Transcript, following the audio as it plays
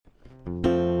Hello,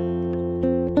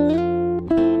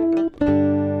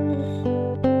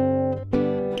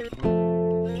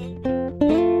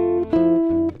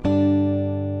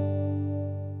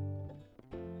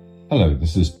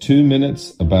 this is 2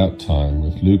 Minutes About Time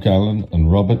with Luke Allen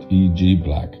and Robert E.G.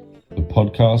 Black, the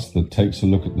podcast that takes a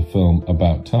look at the film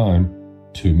About Time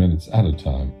 2 minutes at a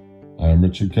time. I am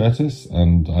Richard Curtis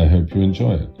and I hope you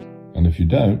enjoy it. And if you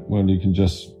don't, well, you can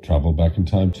just travel back in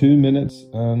time 2 minutes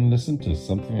and listen to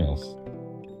something else.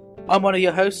 I'm one of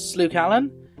your hosts, Luke Allen,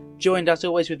 joined as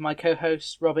always with my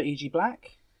co-host, Robert E.G.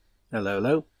 Black. Hello,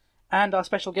 hello. And our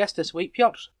special guest this week,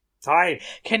 Piotr. Hi.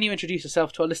 Can you introduce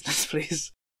yourself to our listeners,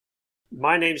 please?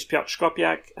 My name's Piotr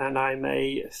Szkopiak, and I'm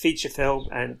a feature film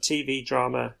and TV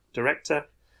drama director.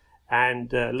 And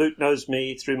Luke knows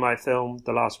me through my film,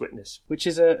 The Last Witness. Which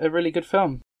is a really good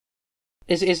film.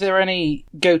 Is there any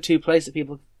go-to place that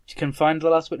people can find The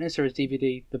Last Witness, or is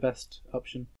DVD the best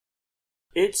option?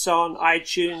 It's on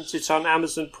iTunes, it's on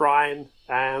Amazon Prime,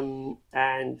 and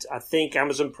I think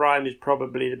Amazon Prime is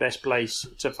probably the best place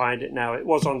to find it now. It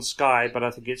was on Sky, but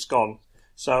I think it's gone.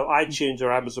 So iTunes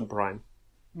or Amazon Prime.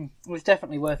 It was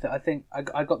definitely worth it. I think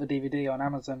I got the DVD on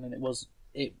Amazon, and it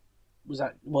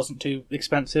wasn't too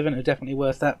expensive, and it was definitely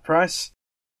worth that price.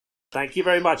 Thank you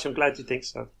very much. I'm glad you think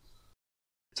so.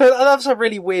 So that's a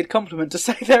really weird compliment to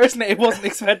say there, isn't it? It wasn't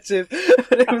expensive,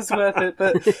 but it was worth it.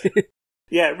 But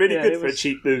yeah, really good for a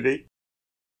cheap movie.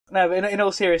 No, but in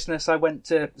all seriousness, I went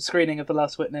to the screening of The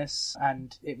Last Witness,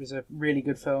 and it was a really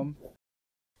good film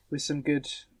with some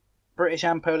good British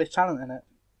and Polish talent in it.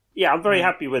 Yeah, I'm very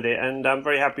happy with it, and I'm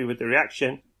very happy with the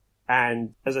reaction.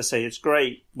 And as I say, it's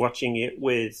great watching it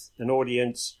with an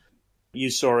audience. You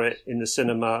saw it in the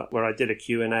cinema where I did a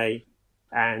Q&A.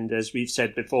 And as we've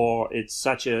said before, it's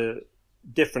such a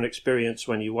different experience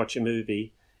when you watch a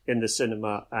movie in the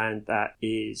cinema, and that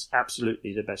is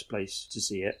absolutely the best place to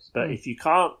see it. But if you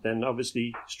can't, then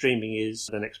obviously streaming is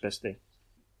the next best thing.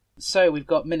 So we've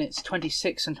got minutes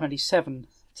 26 and 27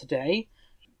 today.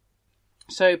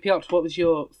 So, Piotr, what was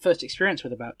your first experience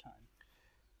with About Time?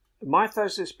 My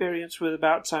first experience with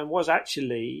About Time was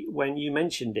actually when you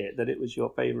mentioned it, that it was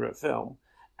your favourite film.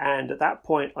 And at that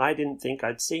point, I didn't think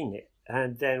I'd seen it.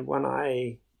 And then when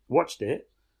I watched it,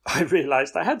 I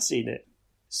realised I had seen it.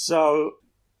 So,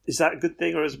 is that a good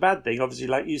thing or is it a bad thing? Obviously,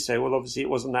 like you say, well, obviously it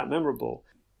wasn't that memorable.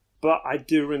 But I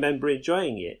do remember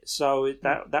enjoying it. So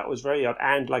that was very odd.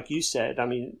 And like you said, I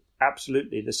mean,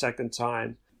 absolutely, the second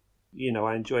time, you know,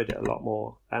 I enjoyed it a lot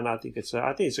more, and I think it's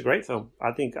a great film.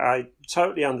 I think I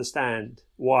totally understand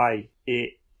why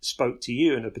it spoke to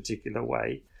you in a particular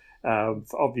way,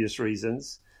 for obvious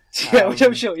reasons. Yeah, which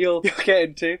I'm sure you'll get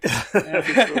into. Which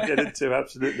we'll get into,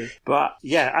 absolutely. But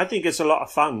yeah, I think it's a lot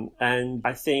of fun, and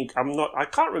I think I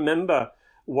can't remember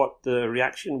what the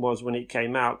reaction was when it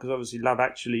came out, because obviously Love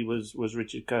Actually was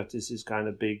Richard Curtis's kind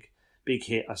of big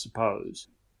hit, I suppose.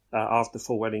 After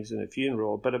Four Weddings and a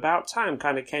Funeral, but About Time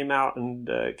kind of came out and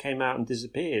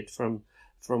disappeared from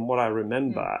what I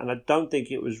remember, and I don't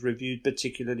think it was reviewed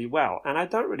particularly well, and I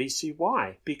don't really see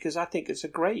why, because I think it's a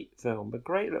great film, a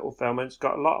great little film, and it's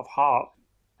got a lot of heart,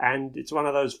 and it's one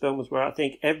of those films where I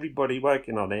think everybody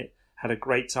working on it had a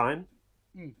great time.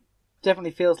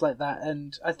 Definitely feels like that,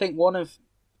 and I think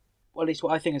at least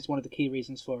what I think is one of the key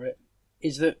reasons for it,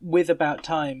 is that with About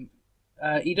Time,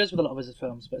 he does with a lot of his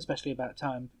films, but especially About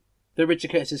Time, the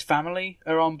Richard Curtis's family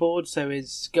are on board, so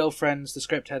his girlfriend's the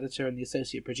script editor and the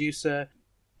associate producer,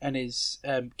 and his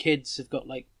kids have got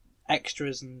like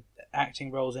extras and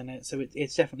acting roles in it, so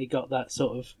it's definitely got that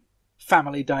sort of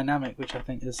family dynamic, which I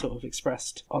think is sort of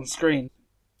expressed on screen.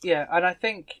 Yeah, and I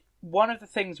think one of the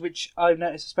things which I've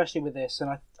noticed, especially with this, and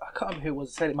I can't remember who it was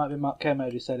who said it, might have been Mark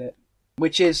Kermode who said it,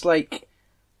 which is like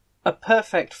a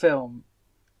perfect film,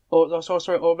 or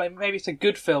maybe it's a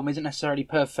good film isn't necessarily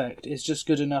perfect. It's just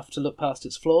good enough to look past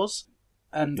its flaws.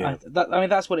 And yeah. I mean,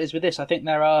 that's what it is with this. I think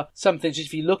there are some things,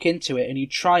 if you look into it and you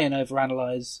try and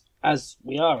overanalyze, as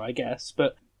we are, I guess,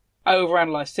 but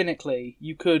overanalyze cynically,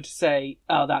 you could say,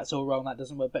 oh, that's all wrong, that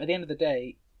doesn't work. But at the end of the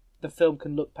day, the film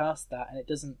can look past that, and it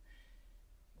doesn't,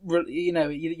 you know,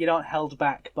 you're not held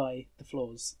back by the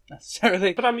flaws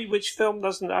necessarily. But I mean, which film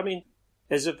doesn't? I mean,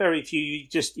 there's a very few.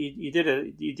 You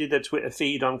did a Twitter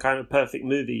feed on kind of perfect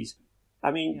movies. I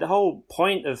mean, The whole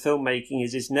point of filmmaking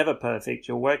is it's never perfect.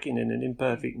 You're working in an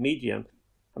imperfect medium.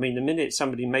 I mean, the minute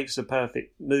somebody makes a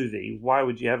perfect movie, why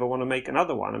would you ever want to make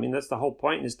another one? I mean, that's the whole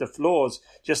point, is the flaws,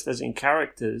 just as in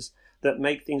characters, that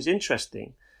make things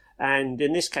interesting. And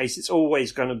in this case, it's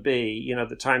always going to be, you know,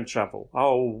 the time travel.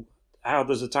 Oh, how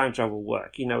does the time travel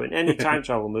work? You know, in any time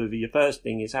travel movie, your first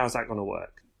thing is, how's that going to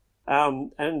work?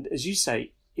 And as you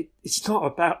say, it's not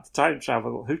about time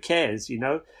travel. Who cares? You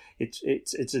know,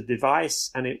 it's a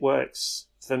device, and it works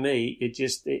for me. It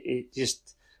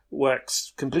just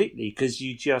works completely because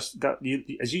you just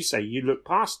as you say, you look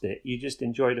past it. You just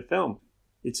enjoy the film.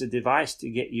 It's a device to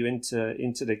get you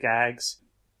into the gags,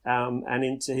 and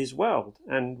into his world.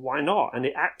 And why not? And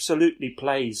it absolutely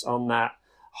plays on that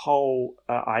whole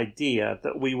idea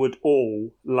that we would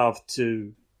all love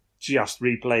to just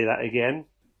replay that again.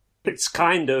 It's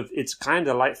kind of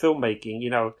like filmmaking. You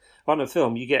know, on a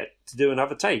film you get to do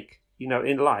another take. You know,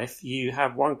 in life you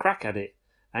have one crack at it,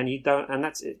 and you don't, and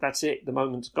that's it. The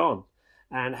moment's gone.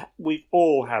 And we've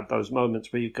all had those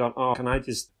moments where you've gone, oh, can I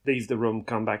just leave the room,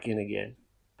 come back in again?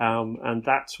 And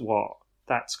that's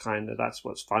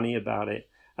what's funny about it,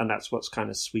 and that's what's kind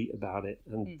of sweet about it.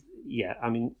 And yeah, I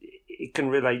mean, it can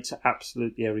relate to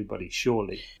absolutely everybody,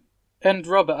 surely. And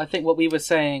Robert, I think what we were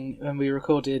saying when we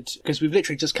recorded, because we've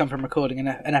literally just come from recording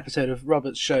an episode of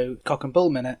Robert's show, Cock and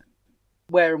Bull Minute,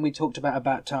 wherein we talked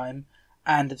about time,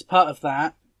 and as part of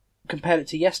that, compared it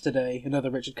to Yesterday,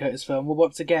 another Richard Curtis film. Well,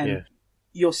 once again,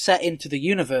 you're set into the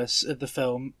universe of the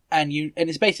film, and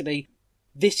it's basically,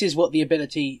 this is what the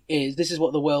ability is, this is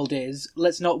what the world is,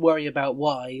 let's not worry about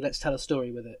why, let's tell a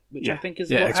story with it, which I think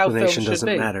is how film should doesn't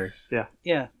be. Matter.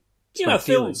 Yeah. You know,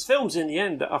 films in the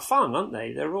end are fun, aren't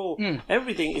they? They're all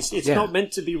everything. It's not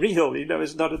meant to be real. You know,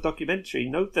 it's not a documentary.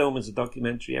 No film is a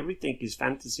documentary. Everything is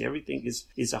fantasy. Everything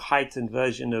is a heightened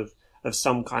version of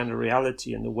some kind of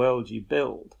reality in the world you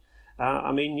build.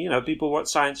 I mean, you know, people watch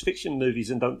science fiction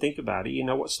movies and don't think about it. You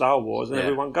know, what Star Wars, and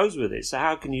everyone goes with it. So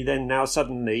how can you then now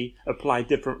suddenly apply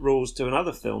different rules to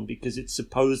another film because it's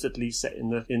supposedly set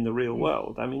in the real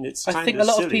world? I mean, it's kind of silly. I think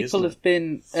a lot of people have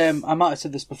been. I might have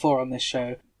said this before on this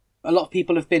show. A lot of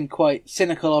people have been quite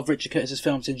cynical of Richard Curtis's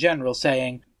films in general,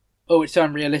 saying, oh, it's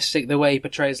unrealistic the way he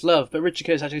portrays love. But Richard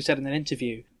Curtis actually said in an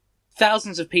interview,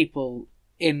 thousands of people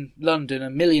in London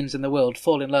and millions in the world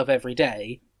fall in love every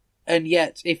day. And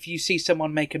yet, if you see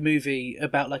someone make a movie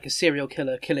about like a serial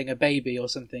killer killing a baby or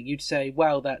something, you'd say,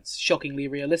 wow, that's shockingly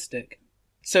realistic.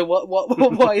 So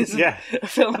why isn't a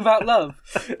film about love?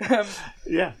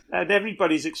 And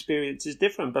everybody's experience is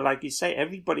different. But like you say,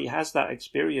 everybody has that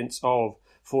experience of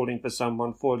falling for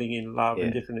someone, falling in love,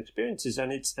 and different experiences,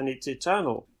 and it's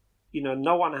eternal. You know,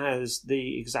 no one has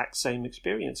the exact same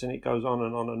experience, and it goes on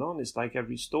and on and on. It's like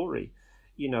every story,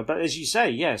 you know. But as you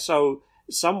say, so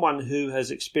someone who has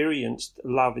experienced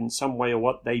love in some way, or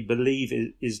what they believe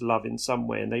is love in some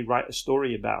way, and they write a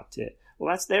story about it,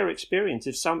 well, that's their experience.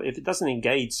 If it doesn't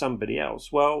engage somebody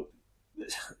else, well,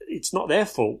 it's not their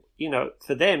fault. You know,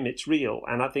 for them, it's real,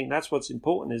 and I think that's what's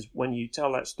important, is when you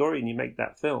tell that story and you make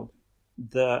that film,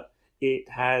 that it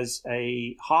has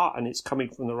a heart and it's coming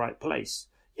from the right place.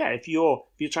 Yeah, if you're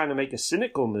trying to make a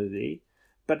cynical movie,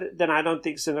 but then I don't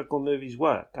think cynical movies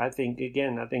work. I think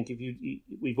if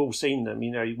we've all seen them,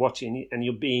 you know, you're watching and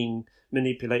you're being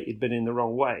manipulated, but in the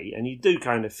wrong way, and you do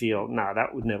kind of feel, no,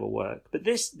 that would never work. But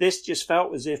this just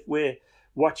felt as if we're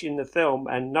watching the film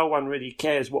and no one really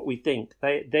cares what we think.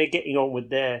 They're getting on with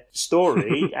their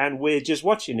story and we're just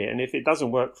watching it. And if it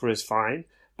doesn't work for us, fine.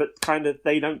 But kind of,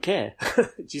 they don't care.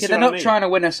 They're not trying to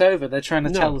win us over. They're trying to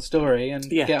tell the story and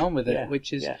get on with it,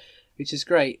 which is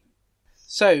great.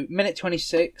 So, minute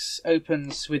 26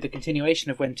 opens with the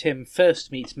continuation of when Tim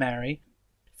first meets Mary.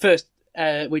 We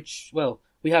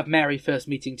have Mary first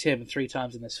meeting Tim 3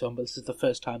 times in this film, but this is the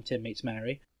first time Tim meets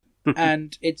Mary.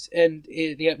 And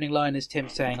the opening line is Tim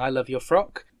saying, "I love your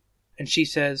frock," and she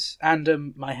says,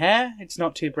 "And my hair, it's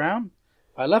not too brown.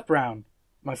 I love brown.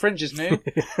 My fringe is new.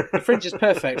 The fringe is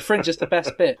perfect. Fringe is the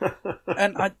best bit."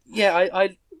 And I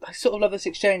sort of love this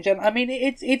exchange. And I mean,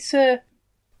 it's a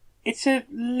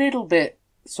little bit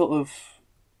sort of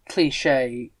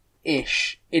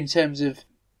cliche-ish in terms of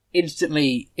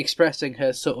instantly expressing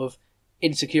her sort of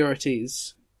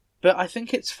insecurities. But I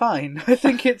think it's fine. I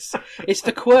think it's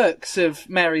the quirks of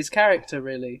Mary's character,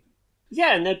 really.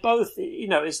 Yeah, and they're both, you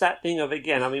know, it's that thing of,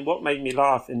 again, I mean, what made me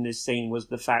laugh in this scene was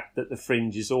the fact that the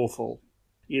fringe is awful.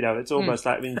 You know, it's almost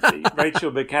like, I mean, Rachel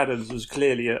McAdams was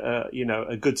clearly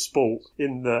a good sport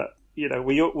in the, you know,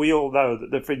 we all know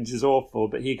that the fringe is awful,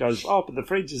 but he goes, oh, but the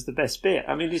fringe is the best bit.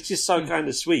 I mean, it's just so kind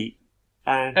of sweet.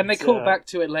 And they call back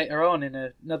to it later on in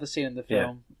another scene in the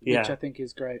film, which I think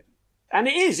is great. And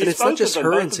it is. It's both of them.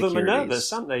 Both of them are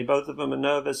nervous, aren't they? Both of them are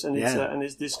nervous, and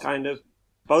it's this kind of,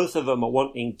 both of them are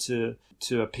wanting to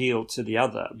appeal to the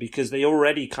other because they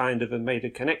already kind of have made a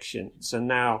connection. So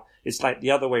now it's like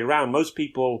the other way around. Most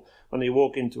people, when they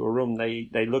walk into a room,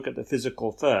 they look at the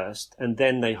physical first, and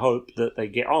then they hope that they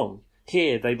get on.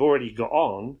 Here, they've already got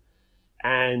on,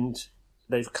 and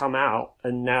they've come out,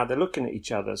 and now they're looking at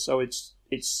each other. So it's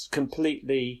it's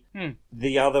completely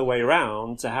the other way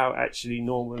around to how it actually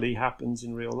normally happens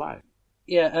in real life.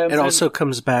 Yeah, it also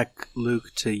comes back,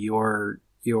 Luke, to your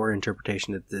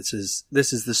interpretation that this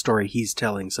is the story he's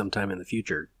telling sometime in the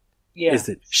future. Yeah. Is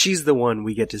that she's the one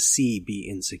we get to see be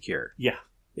insecure. Yeah.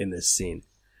 In this scene.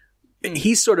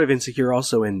 He's sort of insecure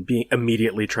also in being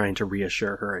immediately trying to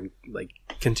reassure her and like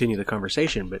continue the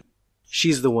conversation, but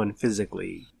she's the one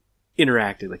physically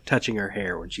interacting, like touching her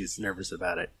hair when she's nervous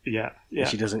about it. Yeah. And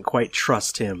she doesn't quite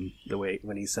trust him the way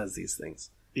when he says these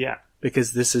things. Yeah.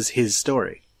 Because this is his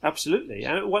story. Absolutely.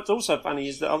 And what's also funny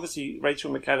is that obviously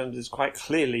Rachel McAdams is quite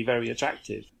clearly very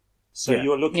attractive. So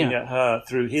you're looking at her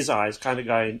through his eyes, kind of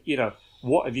going, you know,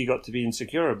 what have you got to be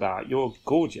insecure about? You're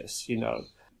gorgeous, you know.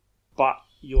 But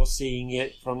you're seeing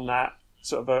it from that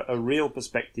sort of a real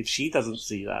perspective. She doesn't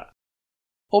see that.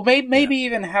 Or maybe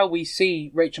even how we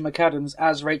see Rachel McAdams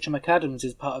as Rachel McAdams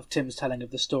is part of Tim's telling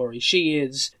of the story. She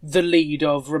is the lead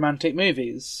of romantic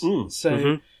movies.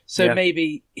 So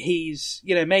maybe he's,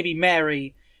 you know, maybe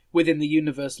Mary within the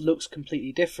universe looks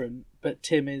completely different, but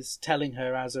Tim is telling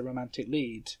her as a romantic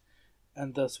lead,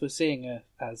 and thus we're seeing her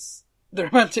as the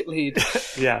romantic lead.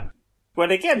 Yeah.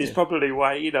 Well, again, it's probably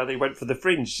why, you know, they went for the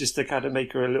fringe, just to kind of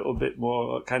make her a little bit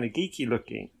more kind of geeky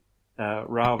looking,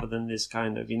 rather than this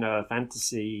kind of, you know,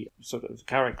 fantasy sort of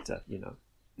character, you know.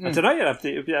 I don't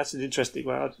know, that's an interesting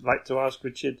one. I'd like to ask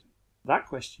Richard that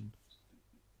question.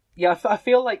 Yeah, I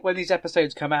feel like when these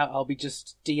episodes come out, I'll be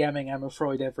just DMing Emma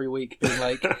Freud every week, being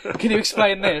like, can you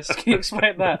explain this? Can you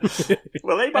explain that?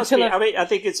 Well, they must be. I mean, I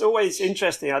think it's always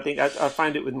interesting. I think I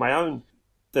find it with my own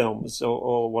films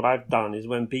or what I've done is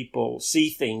when people see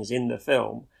things in the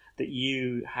film that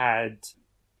you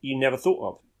never thought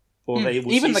of. Or they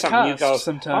will even see the something you cast go,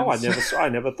 sometimes. I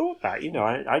never thought that. You know,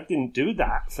 I didn't do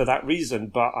that for that reason,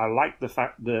 but I like the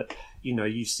fact that, you know,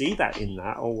 you see that in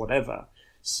that or whatever.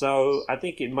 So I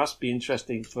think it must be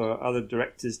interesting for other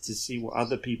directors to see what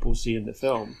other people see in the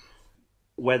film,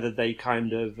 whether they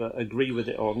kind of agree with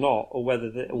it or not, or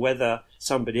whether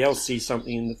somebody else sees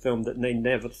something in the film that they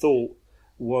never thought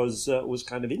was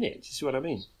kind of in it. Do you see what I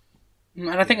mean?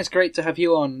 And I think it's great to have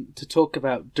you on to talk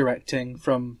about directing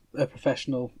from a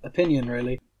professional opinion,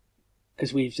 really,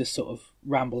 because we've just sort of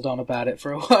rambled on about it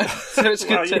for a while. So it's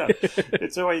good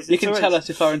it's always you can tell us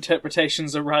if our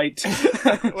interpretations are right.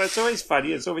 Well, it's always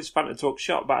funny. It's always fun to talk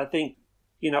shop, but I think,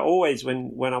 you know, always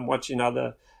when I'm watching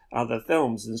other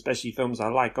films, and especially films I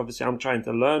like, obviously I'm trying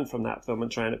to learn from that film and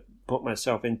trying to put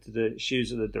myself into the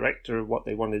shoes of the director of what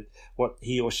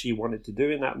he or she wanted to do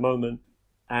in that moment,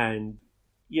 and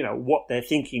you know what their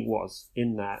thinking was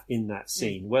in that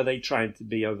scene. Were they trying to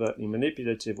be overtly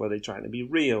manipulative? Were they trying to be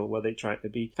real? Were they trying to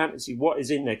be fantasy? What is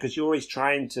in there? Because you're always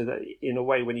trying to, in a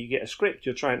way, when you get a script,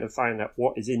 you're trying to find out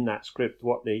what is in that script,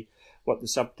 what the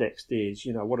subtext is.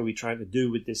 You know, what are we trying to do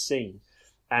with this scene?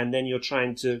 And then you're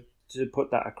trying to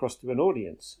put that across to an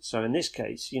audience. So in this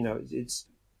case, you know, it's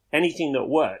anything that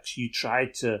works, you try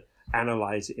to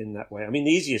analyze it in that way. I mean,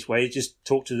 the easiest way is just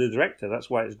talk to the director. That's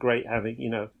why it's great having, you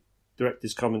know,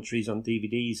 director's commentaries on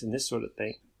DVDs and this sort of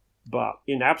thing. But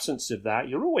in absence of that,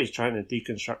 you're always trying to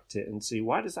deconstruct it and see,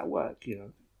 why does that work, you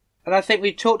know? And I think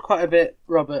we've talked quite a bit,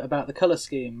 Robert, about the colour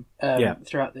scheme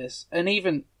throughout this. And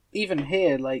even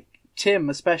here, like, Tim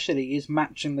especially is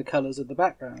matching the colours of the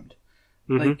background.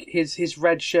 Mm-hmm. Like, his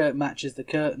red shirt matches the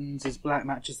curtains, his black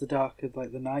matches the dark of,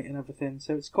 like, the night and everything.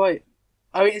 So it's quite...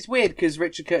 I mean, it's weird because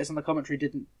Richard Curtis on the commentary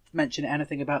didn't mention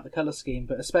anything about the colour scheme,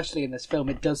 but especially in this film,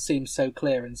 it does seem so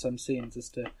clear in some scenes as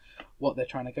to what they're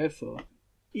trying to go for.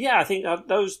 Yeah, I think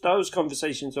those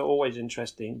conversations are always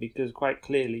interesting because quite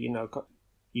clearly, you know,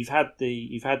 you've had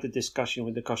the discussion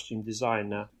with the costume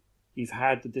designer, you've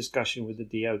had the discussion with the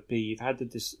DOP, you've had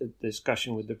the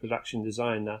discussion with the production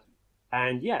designer,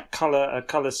 and yeah, a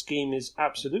colour scheme is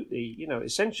absolutely, you know,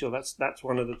 essential. That's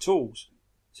one of the tools.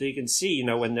 So you can see, you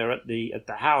know, when they're at the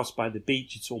house by the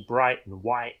beach, it's all bright and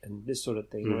white and this sort of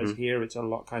thing. Mm-hmm. Whereas here, it's a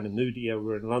lot kind of moodier.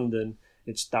 We're in London,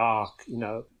 it's dark, you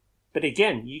know. But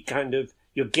again,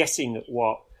 you're guessing at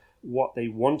what they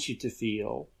want you to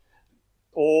feel,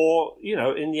 or you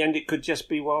know, in the end, it could just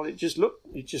be, well, it just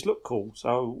looked cool,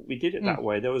 so we did it that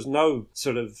way. There was no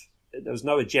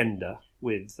agenda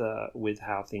with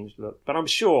how things looked. But I'm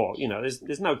sure, you know,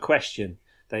 there's no question.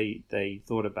 They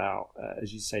thought about,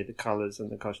 as you say, the colours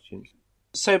and the costumes.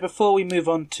 So before we move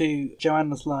on to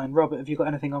Joanna's line, Robert, have you got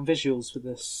anything on visuals for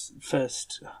this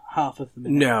first half of the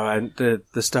minute? No, and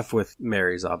the stuff with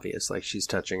Mary's obvious. Like, she's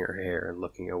touching her hair and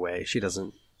looking away. She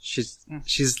doesn't...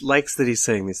 She's likes that he's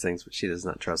saying these things, but she does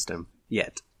not trust him.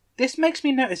 Yet. This makes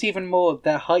me notice even more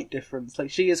their height difference. Like,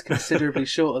 she is considerably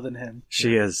shorter than him.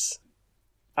 She is.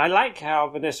 I like how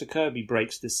Vanessa Kirby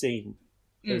breaks the scene.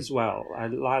 as well. I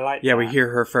like Yeah, that. we hear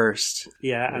her first.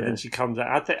 Yeah, and then she comes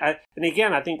out. And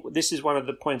again, I think this is one of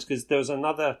the points, because there was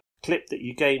another clip that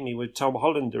you gave me with Tom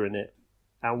Hollander in it.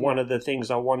 And one of the things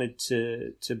I wanted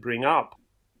to bring up,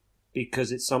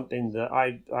 because it's something that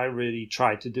I really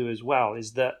try to do as well,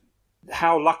 is that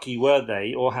how lucky were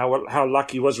they, or how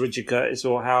lucky was Richard Curtis,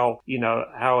 or how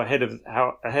ahead of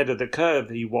the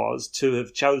curve he was to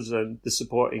have chosen the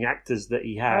supporting actors that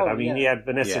he had. He had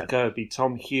Vanessa Kirby,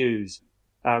 Tom Hughes.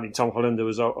 Tom Hollander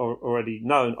was already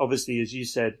known. Obviously, as you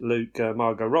said, Luke,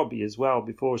 Margot Robbie as well,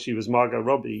 before she was Margot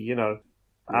Robbie,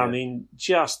 I mean,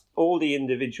 just all the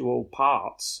individual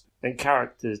parts and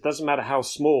characters, doesn't matter how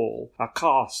small, are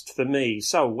cast for me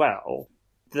so well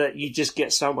that you just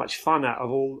get so much fun out of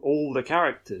all the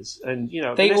characters. And,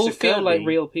 they Vanessa all feel Kirby, like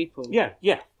real people.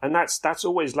 Yeah. And that's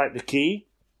always like the key.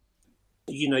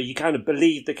 You kind of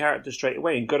believe the character straight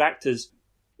away, and good actors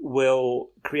will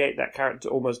create that character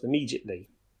almost immediately.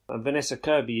 And Vanessa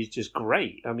Kirby is just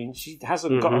great. I mean, she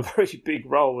hasn't got a very big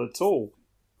role at all,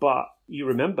 but you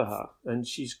remember her, and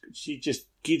she just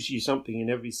gives you something in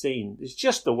every scene. It's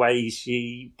just the way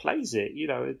she plays it.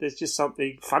 There's just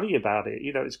something funny about it.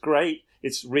 It's great,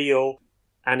 it's real,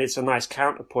 and it's a nice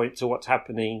counterpoint to what's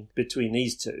happening between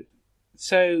these two.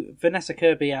 So Vanessa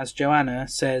Kirby as Joanna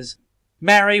says,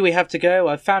 "Mary, we have to go.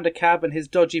 I've found a cab and his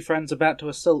dodgy friend's about to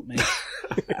assault me."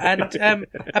 And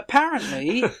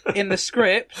apparently, in the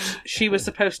script, she was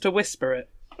supposed to whisper it.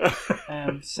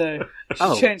 So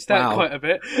she changed that quite a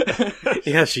bit.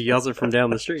 Yeah, she yells it from down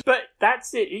the street. But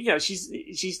that's it.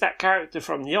 She's that character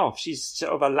from the off. She's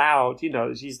sort of a loud.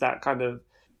 She's that kind of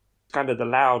the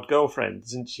loud girlfriend,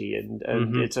 isn't she? And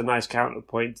it's a nice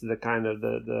counterpoint to the kind of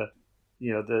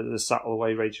the subtle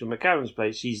way Rachel McAdams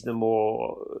plays. She's the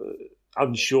more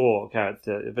unsure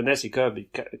character. Vanessa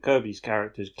Kirby's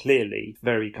character is clearly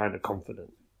very kind of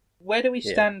confident. Where do we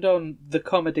stand on the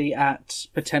comedy at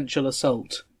potential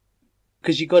assault?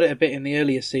 Because you got it a bit in the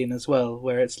earlier scene as well,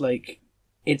 where it's like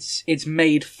it's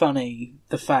made funny,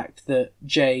 the fact that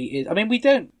Jay is. I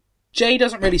mean, Jay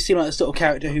doesn't really seem like the sort of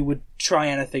character who would try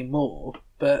anything more.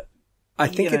 But I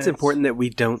think it's important that we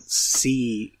don't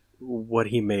see what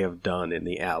he may have done in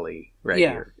the alley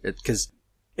here, because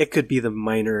it could be the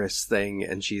minorest thing,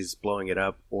 and she's blowing it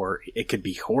up, or it could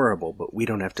be horrible, but we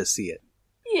don't have to see it.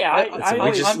 Yeah,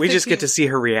 we just get to see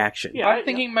her reaction. Yeah, I'm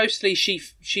thinking mostly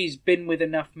she's been with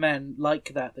enough men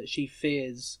like that she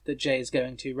fears that Jay is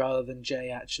going to, rather than Jay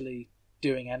actually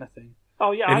doing anything.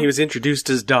 Oh yeah, and he was introduced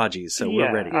as dodgy, so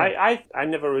we're ready. I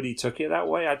never really took it that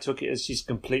way. I took it as she's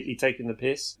completely taking the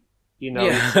piss.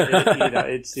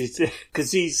 It's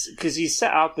because he's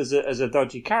set up as a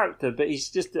dodgy character, but he's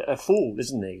just a fool,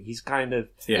 isn't he? He's kind of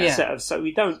set up, so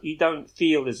you don't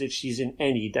feel as if she's in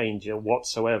any danger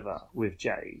whatsoever with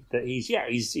Jay. That he's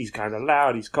kind of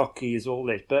loud, he's cocky, he's all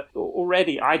this, but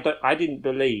already I didn't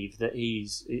believe that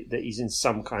he's in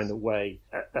some kind of way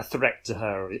a threat to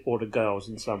her or the girls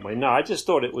in some way. No, I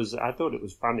thought it was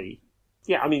funny.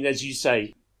 Yeah, I mean, as you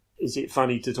say, is it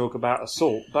funny to talk about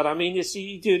assault? But I mean,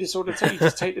 you do this all the time. You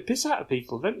just take the piss out of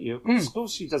people, don't you? Of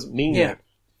course, she doesn't mean that.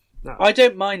 No. I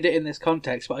don't mind it in this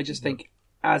context, but I just think,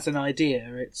 as an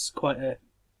idea, it's quite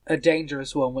a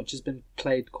dangerous one, which has been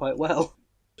played quite well.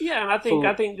 Yeah, and I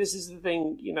think this is the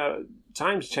thing.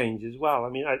 Times change as well. I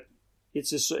mean,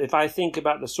 if I think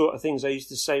about the sort of things I used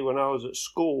to say when I was at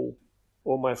school,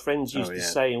 or my friends used to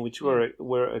say, and which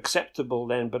were acceptable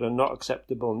then, but are not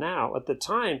acceptable now. At the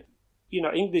time,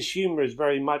 English humour is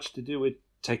very much to do with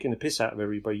taking the piss out of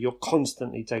everybody. You're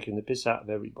constantly taking the piss out of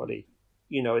everybody.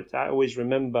 I always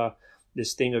remember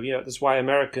this thing of, that's why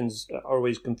Americans are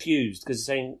always confused, because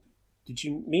they're saying, "Did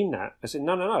you mean that?" I said,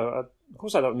 no, of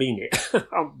course I don't mean it.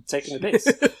 I'm taking the piss.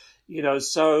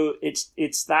 So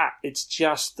it's that. It's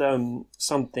just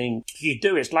something you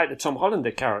do. It's like the Tom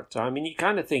Hollander character. I mean, you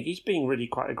kind of think he's being really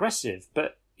quite aggressive,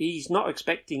 but he's not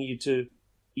expecting you to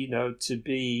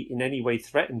be in any way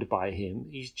threatened by him.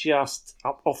 He's just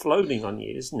offloading on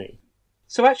you, isn't he?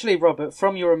 So actually, Robert,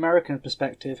 from your American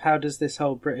perspective, how does this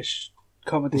whole British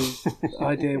comedy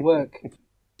idea work?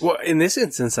 Well, in this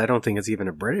instance, I don't think it's even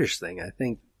a British thing. I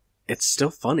think it's still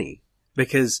funny.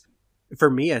 Because, for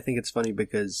me, I think it's funny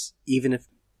because even if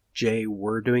Jay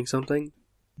were doing something,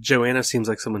 Joanna seems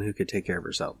like someone who could take care of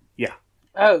herself. Yeah.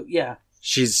 Oh, yeah.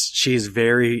 She's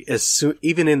very,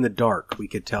 even in the dark, we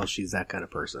could tell she's that kind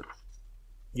of person.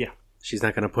 Yeah. She's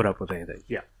not going to put up with anything.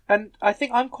 Yeah. And I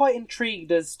think I'm quite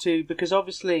intrigued as to, because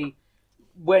obviously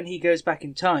when he goes back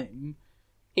in time,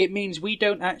 it means we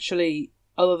don't actually,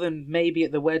 other than maybe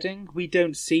at the wedding, we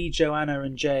don't see Joanna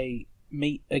and Jay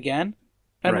meet again.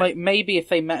 And right. Maybe if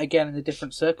they met again in a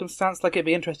different circumstance, it'd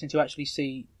be interesting to actually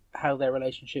see how their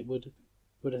relationship would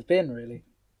would have been, really.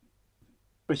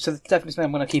 So it's definitely something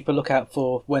I'm going to keep a lookout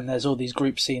for when there's all these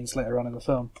group scenes later on in the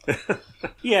film.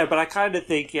 Yeah, but I kind of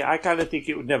think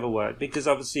it would never work because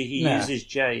obviously he uses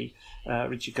Jay,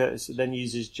 Richard Curtis, then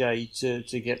uses Jay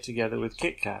to get together with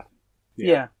Kit Kat.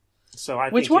 Yeah. So I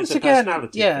Which think once it's a again,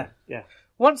 personality yeah. thing. Yeah.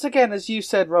 Once again, as you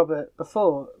said, Robert,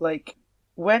 before, like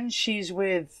when she's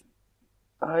with,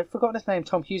 I've forgotten his name,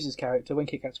 Tom Hughes' character, when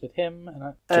Kit Kat's with him,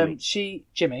 and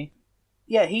Jimmy.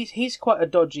 Yeah, he's quite a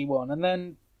dodgy one, and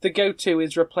then the go-to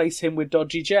is replace him with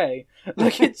Dodgy Jay.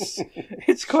 Like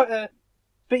it's quite a.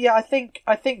 But yeah, I think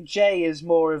Jay is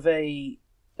more of a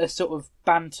sort of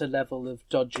banter level of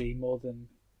dodgy more than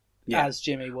as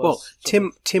Jimmy was.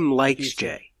 Well, Tim likes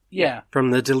Jay. Yeah.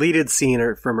 From the deleted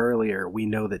scene from earlier, we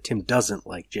know that Tim doesn't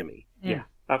like Jimmy. Yeah,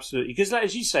 absolutely. Because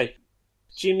as you say,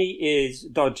 Jimmy is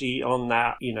dodgy on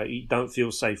that. You know, you don't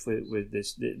feel safe with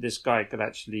this. This guy could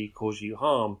actually cause you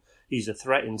harm. He's a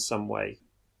threat in some way.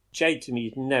 Jay to me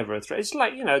is never a threat. It's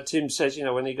like, Tim says,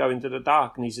 when they go into the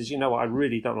dark and he says, I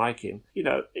really don't like him.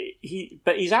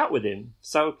 But he's out with him.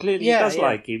 So clearly he does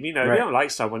like him. If you don't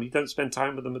like someone, you don't spend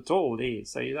time with them at all, do you?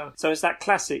 So it's that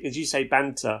classic, as you say,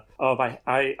 banter of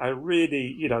I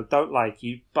really, don't like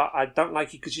you, but I don't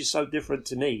like you because you're so different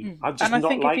to me. I'm just not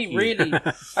like you.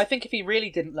 I think if he really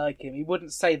didn't like him, he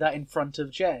wouldn't say that in front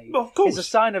of Jay. Well, of course. It's a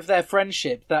sign of their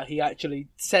friendship that he actually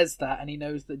says that, and he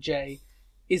knows that Jay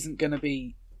isn't going to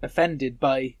be offended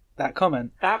by that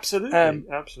comment. Absolutely,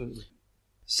 absolutely.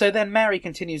 So then Mary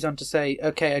continues on to say,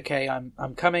 okay,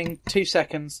 I'm coming. 2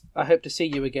 seconds. I hope to see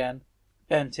you again.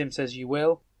 And Tim says, you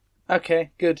will. Okay,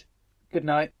 good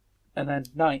night. And then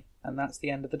night. And that's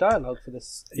the end of the dialogue for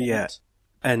this segment. Yeah.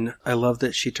 And I love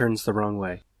that she turns the wrong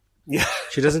way. Yeah.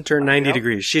 She doesn't turn 90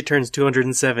 degrees. She turns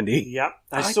 270. Yep.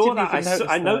 I saw that.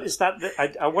 I noticed that.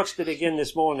 I watched it again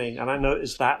this morning, and I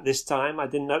noticed that this time. I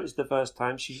didn't notice the first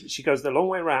time. She goes the long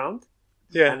way round,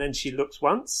 and then she looks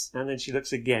once, and then she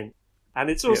looks again. And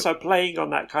it's also playing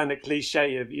on that kind of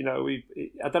cliche of,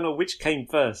 I don't know which came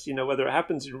first, whether it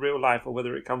happens in real life or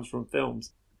whether it comes from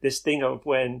films. This thing of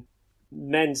when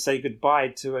men say goodbye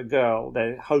to a girl,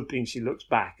 they're hoping she looks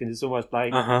back, and it's almost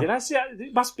like, did I see that?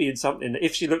 It must be in something.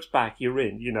 If she looks back, you're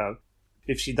in,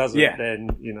 If she doesn't, then,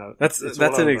 That's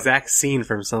an exact scene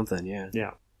from something, yeah.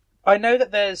 Yeah. I know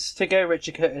that there's, to go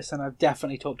Richard Curtis, and I've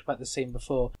definitely talked about this scene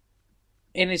before,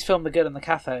 in his film The Girl in the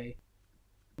Cafe,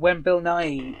 when Bill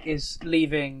Nighy is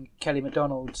leaving Kelly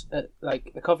MacDonald at,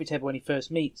 the coffee table when he first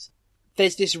meets,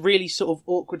 there's this really sort of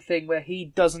awkward thing where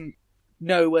he doesn't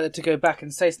know whether to go back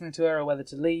and say something to her or whether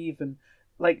to leave, and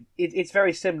it's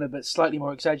very similar but slightly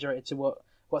more exaggerated to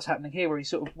what's happening here, where he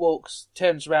sort of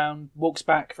turns around, walks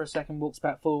back for a second, walks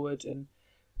back forward, and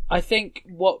I think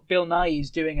what Bill Nighy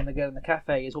is doing in The Girl in the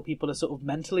Cafe is what people are sort of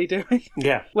mentally doing.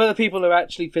 Yeah. Whether people are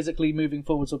actually physically moving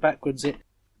forwards or backwards,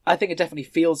 I think it definitely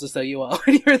feels as though you are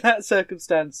when you're in that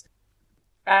circumstance.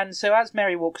 And so as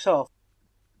Mary walks off,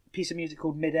 a piece of music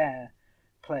called Mid-Air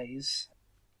plays,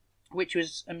 which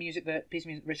was a piece of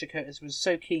music Richard Curtis was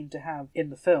so keen to have in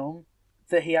the film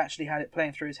that he actually had it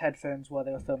playing through his headphones while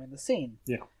they were filming the scene.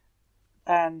 Yeah.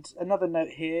 And another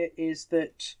note here is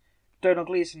that Donald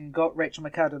Gleason got Rachel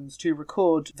McAdams to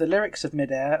record the lyrics of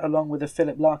Mid-Air along with a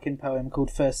Philip Larkin poem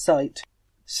called First Sight,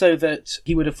 so that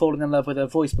he would have fallen in love with her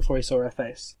voice before he saw her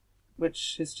face.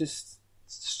 Which is just...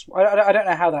 I don't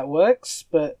know how that works,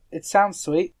 but it sounds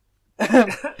sweet.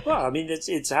 Well, I mean,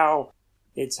 it's how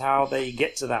they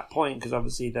get to that point, because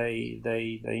obviously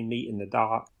they meet in the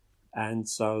dark, and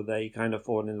so they kind of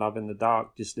fall in love in the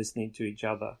dark, just listening to each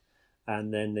other,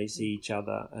 and then they see each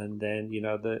other, and then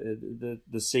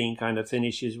the scene kind of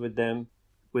finishes with them,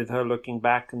 with her looking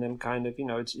back, and then kind of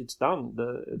it's done.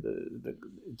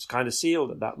 It's kind of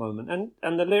sealed at that moment,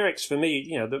 and the lyrics for me,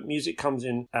 the music comes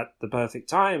in at the perfect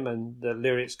time, and the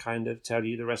lyrics kind of tell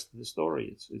you the rest of the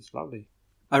story. It's lovely.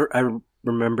 I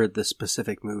remembered the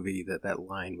specific movie that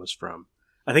line was from.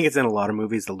 I think it's in a lot of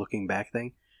movies, the looking back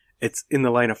thing. It's in The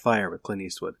Line of Fire with Clint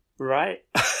Eastwood. Right.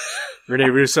 Rene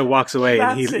Russo walks away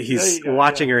and he's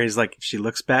watching her. He's like, she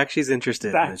looks back, she's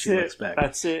interested. And then she looks back.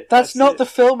 That's it. That's not the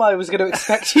film I was going to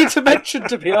expect you to mention,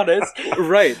 to be honest.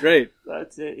 Right.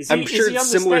 That's it. I'm sure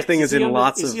similar thing is in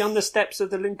lots of... Is he on the steps of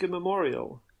the Lincoln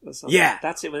Memorial? Or something? Yeah.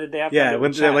 That's it, when they have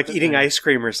when they're like eating ice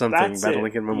cream or something by the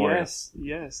Lincoln Memorial.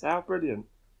 Yes. How brilliant.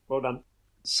 Well done.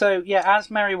 So,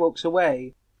 as Mary walks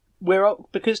away,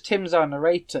 because Tim's our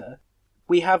narrator,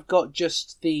 we have got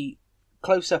just the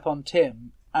close-up on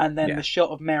Tim, and then the shot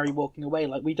of Mary walking away.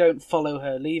 We don't follow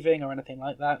her leaving or anything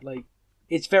like that.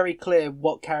 It's very clear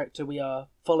what character we are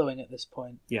following at this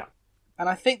point. Yeah. And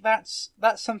I think that's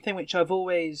something which I've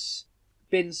always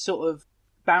been sort of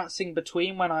bouncing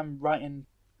between when I'm writing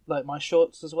like my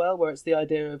shorts as well, where it's the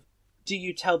idea of, do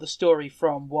you tell the story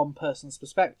from one person's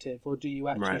perspective, or do you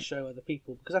actually show other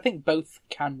people? Because I think both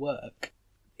can work.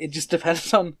 It just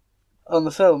depends on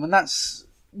the film, and that's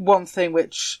one thing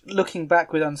which, looking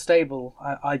back with Unstable,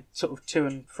 I sort of to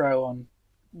and fro on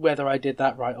whether I did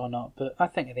that right or not. But I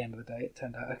think at the end of the day, it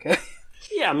turned out okay.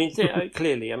 Yeah, I mean,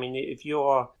 clearly, I mean, if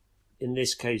you're, in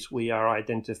this case, we are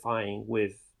identifying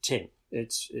with Tim.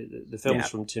 It's the film's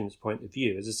from Tim's point of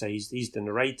view. As I say, he's the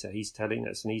narrator. He's telling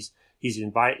us, and he's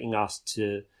inviting us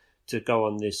to go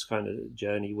on this kind of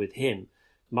journey with him.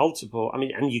 Multiple, I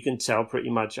mean, and you can tell pretty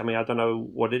much. I mean, I don't know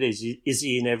what it is. Is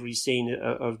he in every scene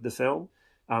of the film?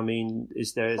 I mean,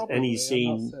 is there any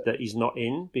scene that he's not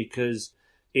in? Because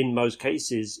in most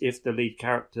cases, if the lead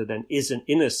character then isn't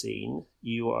in a scene,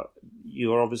 you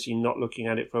are obviously not looking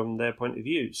at it from their point of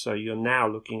view. So you're now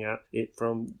looking at it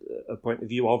from a point of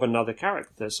view of another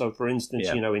character. So, for instance,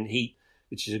 in Heat,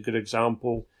 which is a good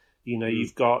example,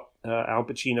 you've got Al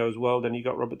Pacino's world and you've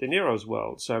got Robert De Niro's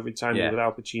world. So every time you're with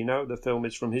Al Pacino, the film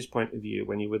is from his point of view.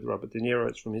 When you're with Robert De Niro,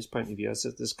 it's from his point of view.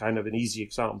 That's kind of an easy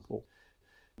example.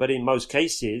 But in most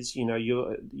cases,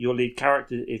 your lead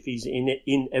character, if he's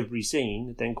in every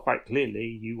scene, then quite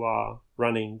clearly you are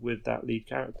running with that lead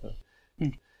character.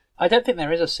 I don't think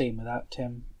there is a scene without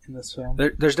Tim in this film.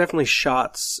 There's definitely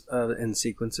shots and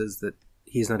sequences that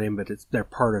he's not in, but they're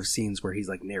part of scenes where he's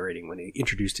like narrating when he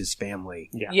introduced his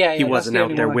family. Yeah, he wasn't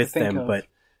out there with them, but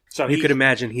so you could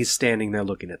imagine he's standing there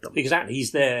looking at them. Exactly,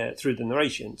 he's there through the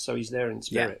narration, so he's there in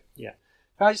spirit. Yeah.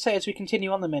 Can I just say, as we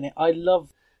continue on the minute, I love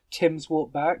Tim's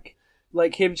walk back,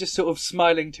 like him just sort of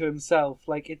smiling to himself.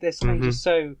 Like there's something just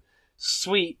so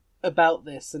sweet about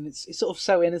this, and it's sort of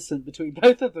so innocent between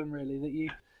both of them, really, that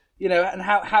you know, and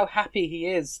how happy he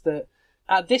is that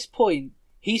at this point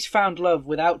he's found love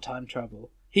without time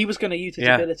travel. He was going to use his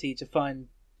ability to find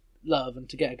love and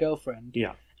to get a girlfriend.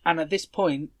 Yeah. And at this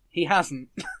point, he hasn't.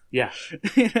 Yeah.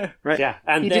 Right. Yeah.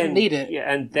 And he then, didn't need it.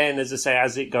 Yeah. And then, as I say,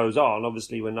 as it goes on,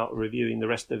 obviously we're not reviewing the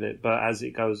rest of it, but as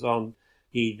it goes on,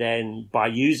 he then, by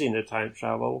using the time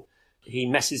travel, he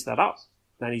messes that up.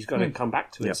 And he's got to come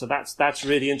back to it. Yep. So that's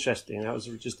really interesting. That was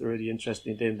just a really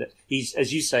interesting thing that he's,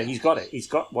 as you say, he's got it. He's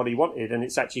got what he wanted, and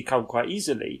it's actually come quite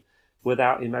easily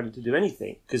without him having to do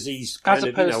anything. Because he's kind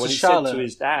of, when he said to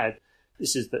his dad,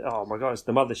 this is oh my God, it's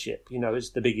the mothership. It's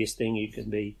the biggest thing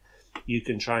you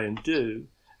can try and do.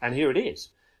 And here it is.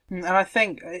 And I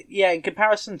think, in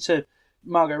comparison to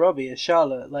Margot Robbie as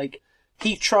Charlotte, like,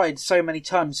 he tried so many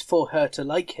times for her to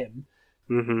like him,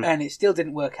 and it still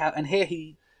didn't work out. And here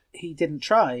he didn't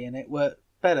try, and it worked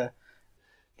better.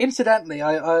 Incidentally,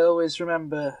 I always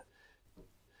remember,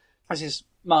 this is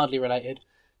mildly related,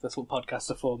 that's what podcasts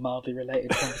are for, mildly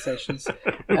related conversations.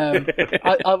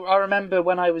 I remember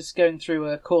when I was going through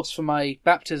a course for my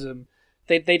baptism,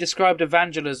 they described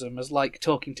evangelism as like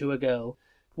talking to a girl.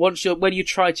 When you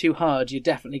try too hard, you're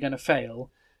definitely going to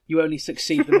fail. You only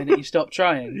succeed the minute you stop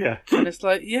trying. Yeah. And it's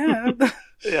like, yeah.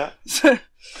 Yeah.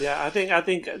 Yeah, I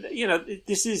think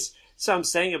this is... So I'm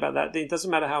saying about that, it doesn't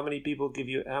matter how many people give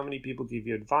you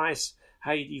advice,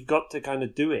 how you've got to kind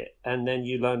of do it, and then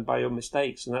you learn by your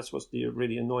mistakes, and that's what's the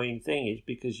really annoying thing, is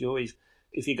because you always,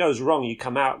 if it goes wrong, you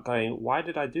come out going, why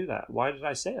did I do that? Why did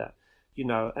I say that?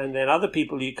 And then other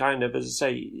people you kind of, as I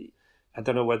say, I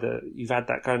don't know whether you've had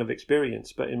that kind of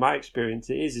experience, but in my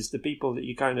experience it's the people that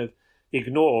you kind of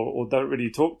ignore or don't really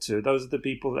talk to. Those are the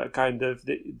people that are kind of,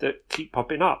 that keep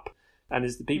popping up. And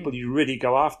it's the people you really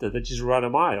go after that just run a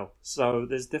mile. So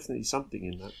there's definitely something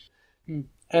in that.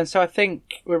 And so I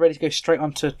think we're ready to go straight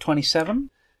on to 27.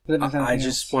 I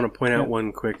just want to point out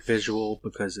one quick visual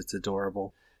because it's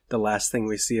adorable. The last thing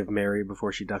we see of Mary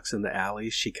before she ducks in the alley,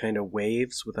 she kind of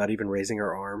waves without even raising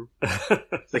her arm.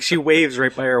 Like she waves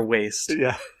right by her waist.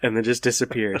 Yeah. And then just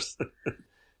disappears.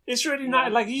 It's really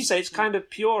nice. Like you say, it's kind of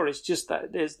pure. It's just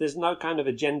that there's no kind of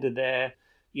agenda there.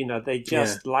 They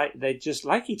just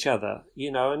like each other,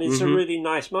 and it's a really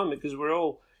nice moment because we're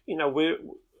all,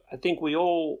 I think we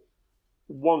all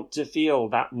want to feel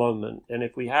that moment. And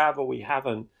if we have or we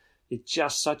haven't, it's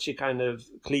just such a kind of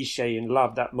cliche in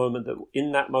love, that moment, that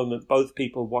in that moment, both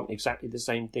people want exactly the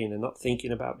same thing. They're not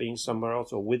thinking about being somewhere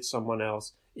else or with someone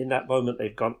else. In that moment,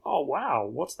 they've gone, oh, wow,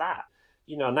 what's that?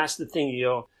 And that's the thing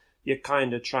you're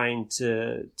kind of trying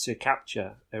to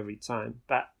capture every time.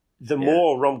 But the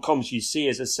more rom-coms you see,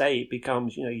 as I say, it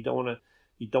becomes, you don't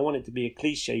want it to be a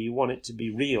cliche. You want it to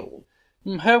be real.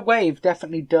 Her wave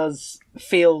definitely does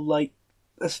feel like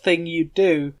a thing you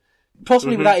do,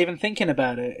 possibly without even thinking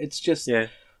about it. It's just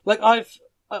like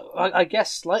I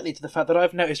guess slightly to the fact that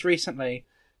I've noticed recently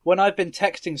when I've been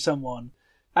texting someone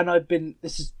and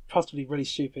this is possibly really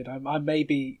stupid. I may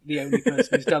be the only person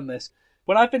who's done this,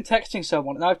 When I've been texting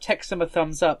someone and I've texted them a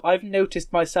thumbs up, I've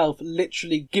noticed myself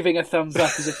literally giving a thumbs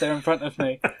up as if they're in front of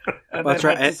me. Well, that's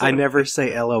right. I never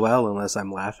say LOL unless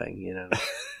I'm laughing, you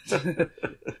know.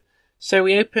 So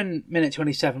we open minute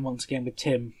 27 once again with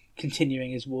Tim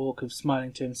continuing his walk of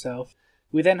smiling to himself.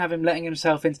 We then have him letting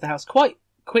himself into the house quite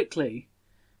quickly.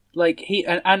 Like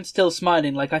and still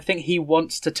smiling. Like, I think he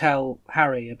wants to tell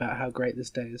Harry about how great this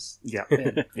day has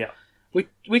been. Yeah.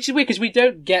 Which is weird because we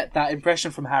don't get that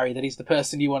impression from Harry that he's the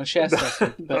person you want to share stuff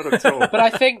with. But, Not at all. but I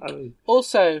think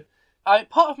also,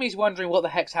 part of me is wondering what the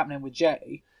heck's happening with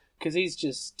Jay, because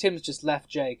Tim's just left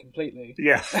Jay completely.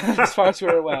 Yeah. As far as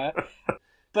we're aware.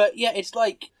 But yeah, it's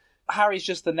like Harry's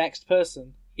just the next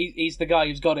person. He's the guy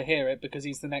who's got to hear it because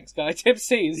he's the next guy Tim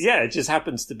sees. Yeah, it just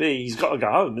happens to be he's got to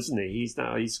go home, isn't he?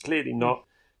 He's clearly not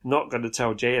going to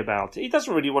tell Jay about it. He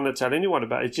doesn't really want to tell anyone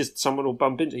about it. It's just someone will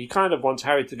bump into it. He kind of wants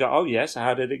Harry to go, oh yes,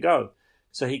 how did it go?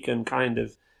 So he can kind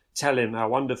of tell him how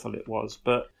wonderful it was.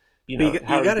 But, you know, you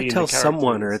got to tell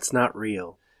someone or it's not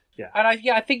real. Yeah. And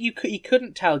I think he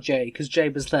couldn't tell Jay because Jay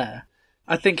was there.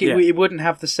 I think it wouldn't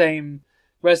have the same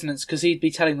resonance because he'd be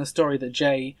telling the story that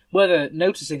Jay, whether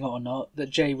noticing it or not,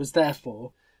 that Jay was there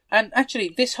for. And actually,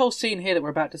 this whole scene here that we're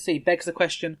about to see begs the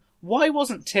question, why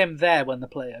wasn't Tim there when the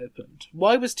play opened?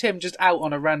 Why was Tim just out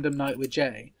on a random night with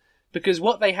Jay? Because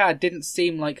what they had didn't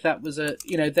seem like that was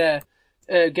they're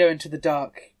going to the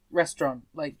dark restaurant.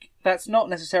 Like, that's not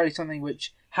necessarily something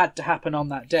which had to happen on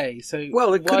that day. So,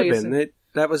 well, it could have been.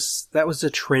 That was a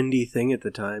trendy thing at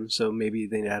the time, so maybe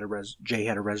they had Jay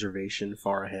had a reservation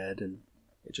far ahead, and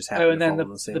it just happened to fall on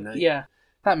the same night. Yeah,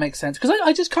 that makes sense. Because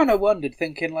I just kind of wondered,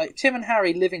 thinking, like, Tim and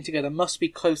Harry living together must be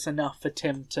close enough for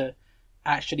Tim to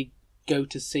actually go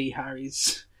to see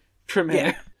Harry's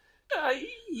premiere. Yeah.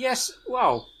 Yes,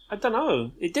 well, I don't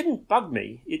know. It didn't bug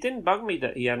me. It didn't bug me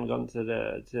that he hadn't gone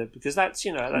to because that's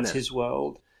his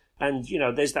world. And,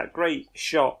 there's that great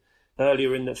shot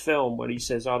earlier in the film where he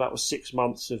says, oh, that was 6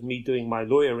 months of me doing my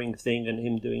lawyering thing and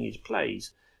him doing his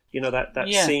plays. That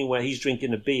scene where he's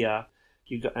drinking a beer,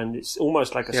 and it's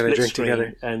almost like a split screen,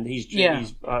 together. And he's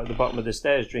at the bottom of the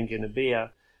stairs drinking a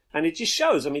beer. And it just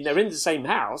shows, I mean, they're in the same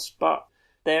house, but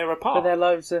they're apart. But their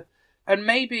lives are... And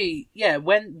maybe,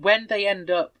 when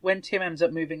Tim ends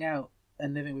up moving out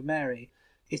and living with Mary,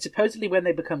 it's supposedly when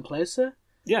they become closer.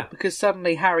 Yeah. Because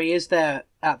suddenly Harry is there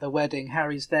at the wedding,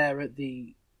 Harry's there at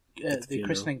the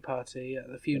christening party,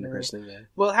 at the funeral.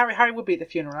 Well, Harry would be at the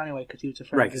funeral anyway because he was a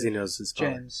friend. Right, because he knows his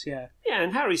father. James, yeah. Yeah,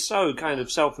 and Harry's so kind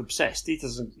of self-obsessed. He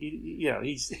doesn't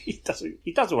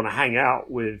want to hang out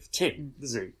with Tim,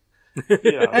 does he?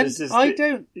 I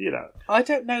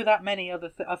don't know that many other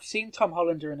I've seen Tom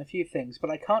Hollander in a few things, but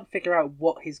I can't figure out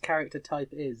what his character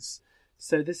type is.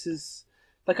 So this is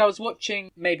like, I was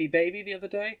watching Maybe Baby the other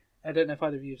day. I don't know if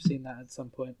either of you have seen that at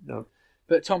some point. No.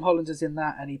 But Tom Hollander's in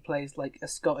that, and he plays like a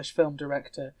Scottish film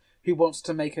director who wants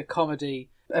to make a comedy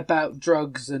about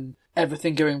drugs and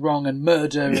everything going wrong and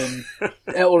murder and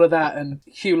all of that. And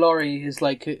Hugh Laurie is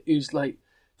who's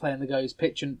playing the guy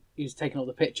who's taking all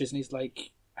the pictures, and he's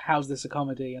like, how's this a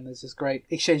comedy? And there's this great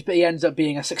exchange, but he ends up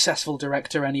being a successful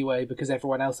director anyway because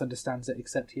everyone else understands it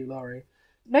except Hugh Laurie.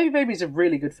 Maybe Baby's a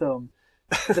really good film.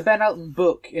 The Ben Elton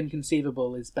book,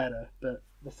 Inconceivable, is better, but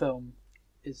the film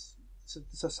is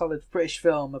it's a solid British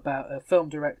film about a film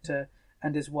director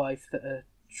and his wife that are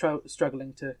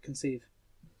struggling to conceive.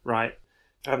 Right.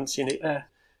 I haven't seen it.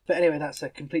 But anyway, that's a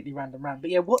completely random rant.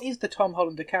 But yeah, what is the Tom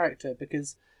Hollander character?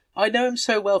 Because I know him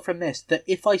so well from this that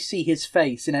if I see his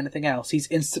face in anything else, he's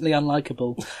instantly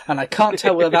unlikable. And I can't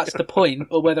tell whether that's the point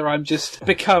or whether I'm just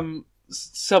become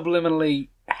subliminally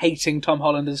hating Tom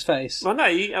Hollander's face. Well, no,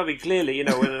 clearly,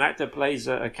 when an actor plays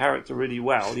a character really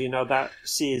well, that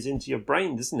sears into your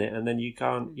brain, doesn't it? And then you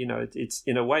can't, it's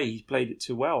in a way he's played it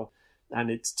too well and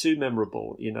it's too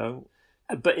memorable,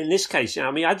 But in this case,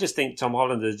 I just think Tom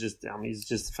Hollander he's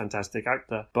just a fantastic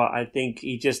actor. But I think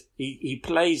he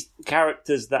plays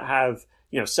characters that have,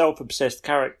 self-obsessed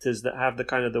characters that have the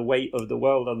kind of the weight of the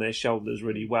world on their shoulders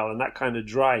really well. And that kind of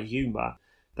dry humour,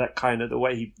 that kind of the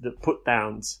way the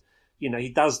put-downs, he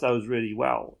does those really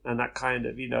well. And that kind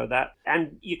of,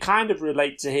 and you kind of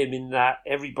relate to him in that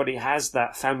everybody has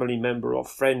that family member or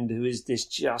friend who is this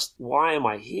just, why am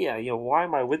I here? Why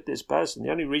am I with this person? The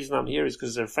only reason I'm here is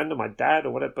because they're a friend of my dad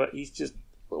or whatever, but he's just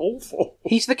awful.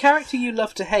 He's the character you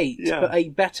love to hate, but a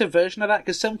better version of that,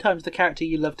 because sometimes the character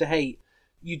you love to hate,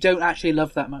 you don't actually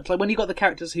love that much. Like when you got the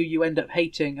characters who you end up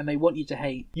hating and they want you to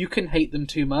hate, you can hate them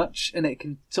too much and it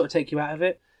can sort of take you out of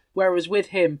it. Whereas with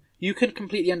him, you can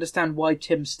completely understand why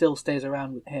Tim still stays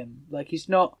around with him. Like, he's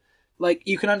not... Like,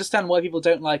 you can understand why people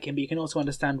don't like him, but you can also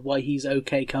understand why he's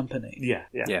okay company.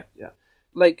 Yeah.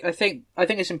 Like, I think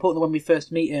it's important that when we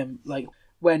first meet him, like,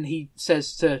 when he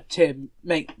says to Tim,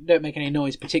 don't make any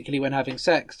noise, particularly when having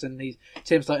sex, and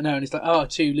Tim's like, no, and he's like, oh,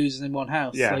 2 losers in one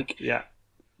house. Yeah, like, yeah.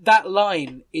 That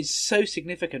line is so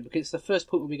significant because it's the first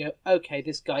point where we go, okay,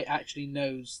 this guy actually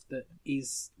knows that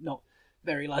he's not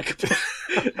very likable.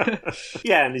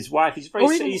 Yeah, and his wife, he's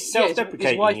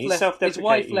self-deprecating. His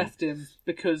wife left him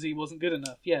because he wasn't good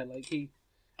enough. Yeah, like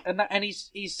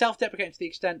he's self-deprecating to the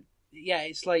extent. Yeah,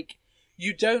 it's like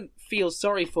you don't feel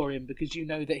sorry for him because you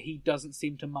know that he doesn't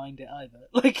seem to mind it either.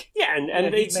 Like, yeah,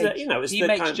 and he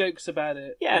makes jokes about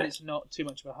it. Yeah, and it's not too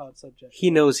much of a hard subject.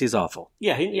 He knows he's awful.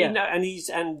 Yeah, his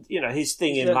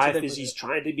thing in life is he's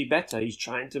trying to be better. He's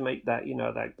trying to make that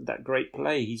that great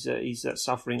play. He's a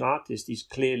suffering artist. He's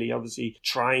clearly, obviously,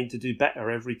 trying to do better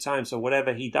every time. So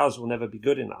whatever he does will never be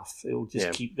good enough. It will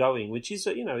just keep going, which is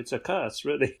it's a curse,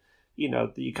 really.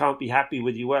 You can't be happy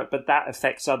with your work, but that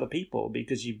affects other people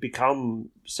because you become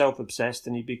self-obsessed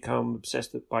and you become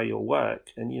obsessed by your work.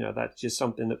 And, that's just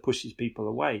something that pushes people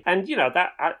away. And,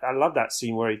 I love that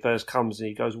scene where he first comes and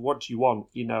he goes, what do you want?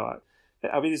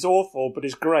 I mean, it's awful, but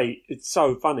it's great. It's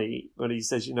so funny when he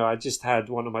says, I just had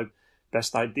one of my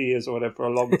best ideas or whatever for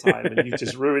a long time and you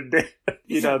just ruined it.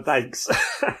 Thanks.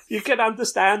 You can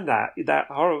understand that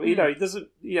horror. He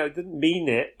didn't mean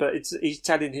it, but he's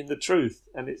telling him the truth,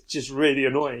 and it's just really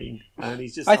annoying. And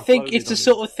he's just. I think it's the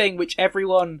sort of thing which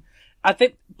everyone. I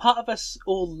think part of us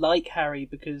all like Harry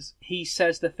because he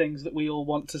says the things that we all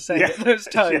want to say at those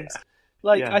times.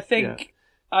 I think. Yeah.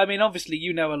 I mean, obviously,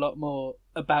 you know a lot more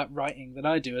about writing than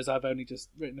I do, as I've only just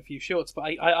written a few shorts. But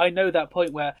I know that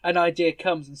point where an idea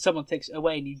comes and someone takes it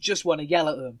away, and you just want to yell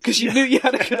at them because you knew you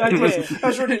had a good idea.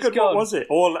 That's really good. What was it?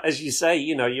 Or as you say,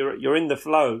 you're in the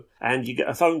flow, and you get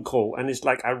a phone call, and it's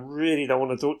like, I really don't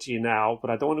want to talk to you now, but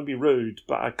I don't want to be rude,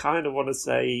 but I kind of want to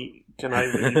say, can I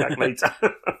ring you back later?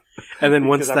 And then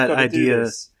once that idea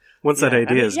is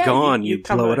gone, you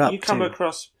blow it up. You come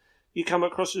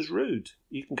across as rude.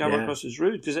 You can come across as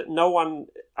rude because no one,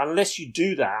 unless you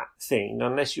do that thing,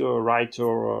 unless you're a writer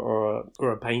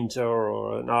or a painter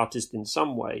or an artist in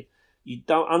some way, you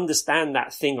don't understand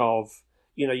that thing of,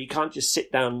 you can't just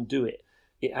sit down and do it.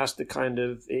 It has to kind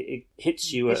of, it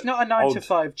hits you. It's not a 9 to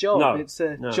 5 job. No, it's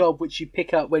a job which you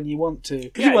pick up when you want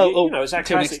to. Yeah, it's that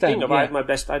classic thing of I have my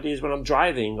best ideas when I'm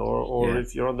driving or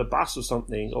if you're on the bus or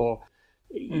something, or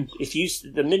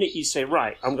the minute you say,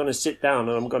 right, I'm going to sit down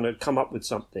and I'm going to come up with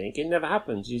something, it never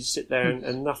happens. You sit there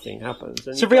and nothing happens.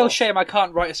 And it's a real shame I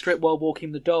can't write a script while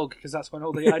walking the dog because that's when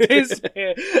all the ideas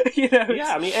appear.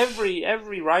 Yeah, I mean,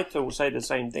 every writer will say the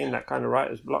same thing, that kind of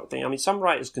writer's block thing. I mean, some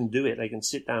writers can do it. They can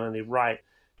sit down and they write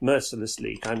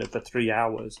mercilessly kind of for 3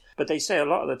 hours. But they say a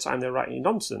lot of the time they're writing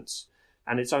nonsense.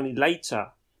 And it's only later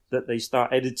that they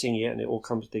start editing it and it all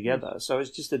comes together. So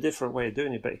it's just a different way of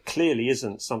doing it, but it clearly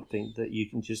isn't something that you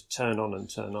can just turn on and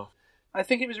turn off. I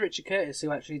think it was Richard Curtis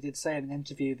who actually did say in an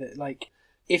interview that, like,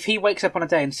 if he wakes up on a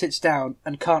day and sits down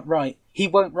and can't write, he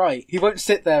won't write. He won't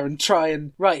sit there and try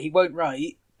and write. He won't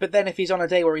write. But then if he's on a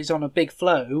day where he's on a big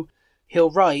flow,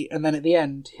 he'll write, and then at the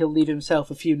end, he'll leave himself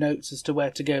a few notes as to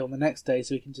where to go on the next day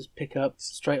so he can just pick up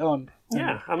straight on.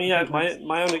 Yeah, I mean,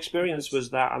 my own experience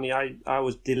was that, I mean, I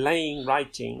was delaying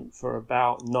writing for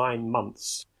about 9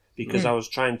 months because I was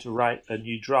trying to write a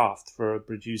new draft for a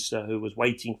producer who was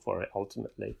waiting for it,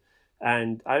 ultimately.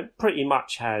 And I pretty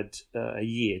much had a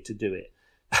year to do it.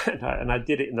 And I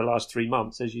did it in the last 3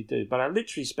 months, as you do. But I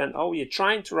literally spent a whole year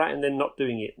trying to write and then not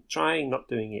doing it, not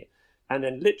doing it. And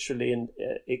then literally,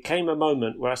 it came a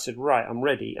moment where I said, right, I'm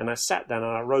ready. And I sat down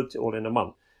and I wrote it all in a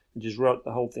month and just wrote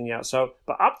the whole thing out. So,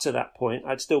 but up to that point,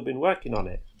 I'd still been working on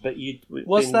it. But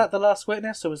was that The Last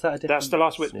Witness, or was that a different? That's The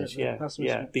Last Witness,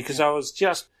 yeah. Because I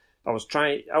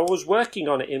was working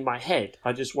on it in my head.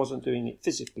 I just wasn't doing it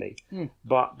physically.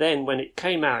 But then when it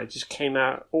came out, it just came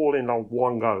out all in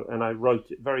one go. And I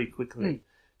wrote it very quickly.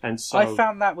 And so I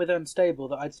found that with Unstable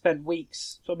that I'd spent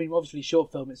weeks, I mean, obviously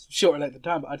short film, it's shorter length of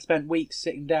time, but I'd spent weeks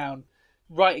sitting down,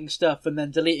 writing stuff and then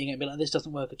deleting it and be like, this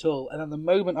doesn't work at all. And then the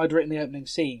moment I'd written the opening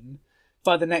scene,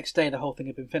 by the next day the whole thing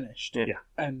had been finished. Yeah.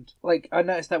 And like I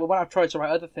noticed that when I've tried to write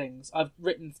other things, I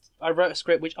wrote a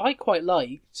script which I quite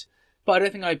liked, but I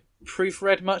don't think I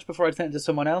proofread much before I'd sent it to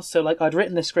someone else. So like I'd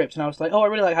written the script and I was like, oh, I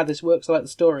really like how this works, I like the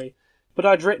story. But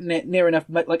I'd written it near enough,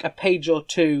 like a page or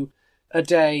two a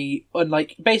day, and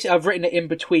like basically I've written it in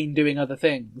between doing other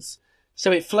things, so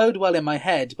it flowed well in my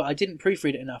head, but I didn't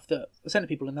proofread it enough that I sent to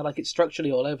people and they're like, it's structurally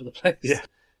all over the place.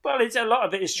 Well, it's a lot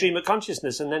of it is stream of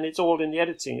consciousness, and then it's all in the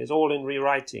editing. It's all in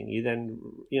rewriting. You then,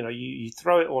 you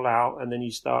throw it all out, and then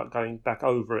you start going back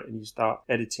over it, and you start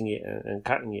editing it and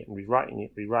cutting it and rewriting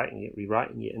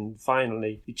it, and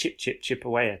finally you chip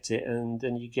away at it, and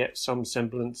then you get some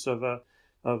semblance of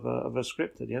a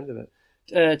script at the end of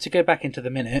it. To go back into the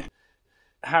minute,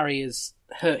 Harry has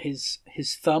hurt his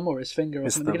thumb or his finger or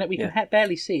something. We can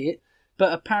barely see it.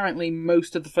 But apparently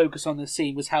most of the focus on the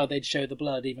scene was how they'd show the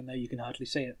blood, even though you can hardly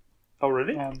see it. Oh,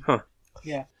 really?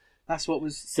 Yeah. That's what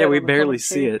was said. Yeah, we barely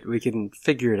see it. We can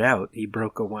figure it out. He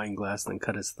broke a wine glass and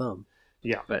cut his thumb.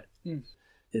 Yeah. But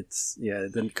it's,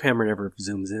 the camera never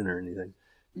zooms in or anything.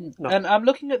 No. And I'm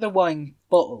looking at the wine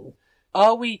bottle.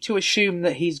 Are we to assume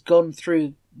that he's gone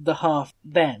through the half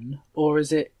then? Or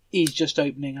is it he's just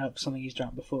opening up something he's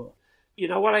drank before?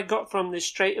 What I got from this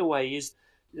straight away is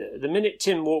the minute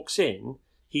Tim walks in,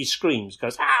 he screams,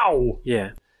 goes, "Ow!"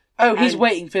 Yeah. Oh, he's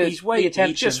waiting for the attention.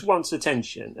 He just wants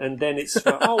attention. And then it's,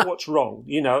 oh, what's wrong?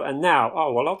 And now,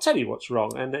 oh, well, I'll tell you what's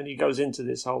wrong. And then he goes into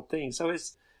this whole thing. So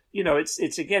it's,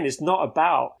 it's again, it's not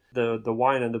about the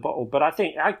wine and the bottle. But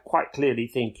I quite clearly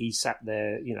think he sat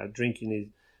there,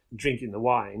 drinking the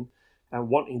wine and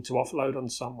wanting to offload on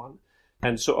someone,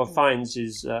 and sort of finds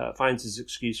his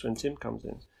excuse when Tim comes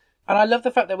in. And I love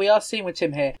the fact that we are seeing with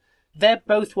Tim here, they're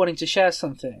both wanting to share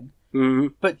something,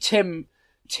 but Tim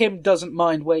doesn't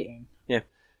mind waiting. Yeah.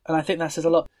 And I think that says a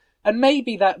lot. And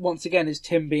maybe that, once again, is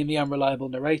Tim being the unreliable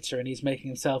narrator, and he's making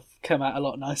himself come out a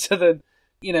lot nicer than,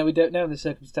 we don't know in the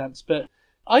circumstance. But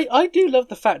I do love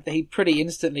the fact that he pretty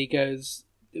instantly goes,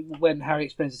 when Harry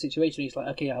explains the situation, he's like,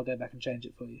 okay, I'll go back and change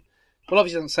it for you. Well,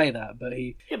 obviously he doesn't say that, but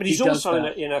he but he's also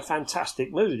in a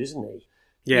fantastic mood, isn't he?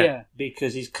 Yeah.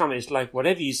 Because he's coming. It's like,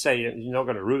 whatever you say, you're not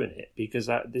going to ruin it, because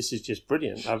this is just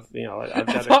brilliant. I've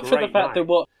had apart a from great the fact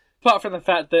night. Apart from the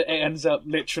fact that it ends up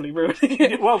literally ruining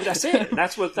it. Well, that's it.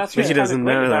 That's what he doesn't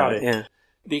know that. Yeah.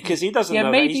 Because he doesn't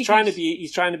know that. He's trying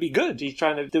to be good. He's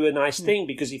trying to do a nice thing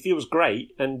because he feels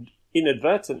great, and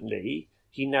inadvertently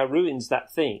he now ruins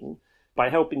that thing by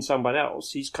helping someone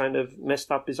else. He's kind of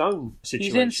messed up his own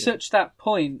situation. He's in such that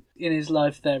point in his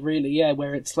life there, really,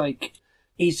 where it's like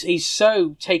he's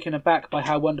so taken aback by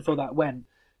how wonderful that went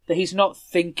that he's not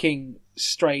thinking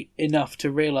straight enough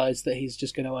to realise that he's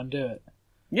just going to undo it.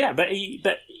 Yeah, but he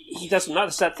doesn't know.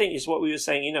 That's that thing. Is what we were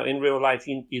saying. In real life,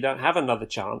 you don't have another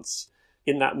chance.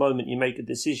 In that moment, you make a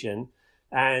decision,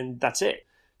 and that's it.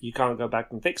 You can't go back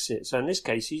and fix it. So in this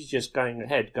case, he's just going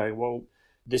ahead, going, well,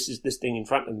 this is this thing in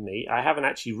front of me. I haven't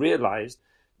actually realised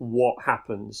what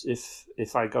happens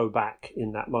if I go back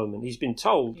in that moment. He's been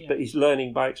told, but he's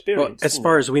learning by experience. Well, as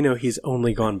far as we know, he's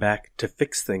only gone back to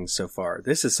fix things so far.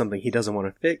 This is something he doesn't want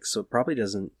to fix, so it probably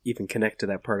doesn't even connect to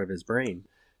that part of his brain.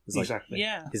 Exactly.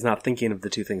 Yeah. He's not thinking of the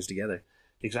two things together.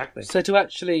 Exactly. So to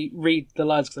actually read the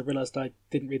lines, because I realised I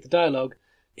didn't read the dialogue,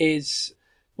 is,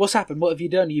 what's happened? What have you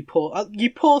done? You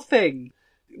poor thing.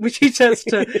 Which he says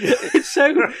to, it's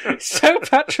so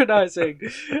patronising.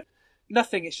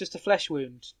 Nothing, it's just a flesh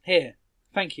wound. Here,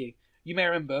 thank you. You may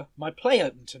remember, my play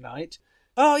opened tonight.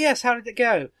 Oh yes, how did it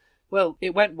go? Well,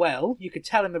 it went well. You could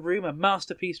tell in the room a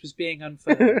masterpiece was being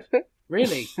unfurled.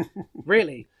 Really?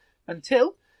 Really?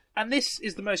 Until, and this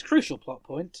is the most crucial plot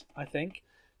point, I think,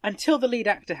 until the lead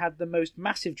actor had the most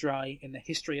massive dry in the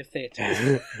history of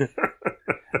theatre.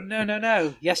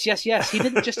 No. Yes. He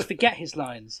didn't just forget his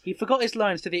lines. He forgot his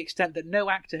lines to the extent that no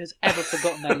actor has ever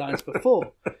forgotten their lines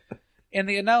before. In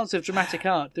the annals of dramatic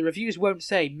art, the reviews won't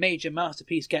say major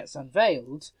masterpiece gets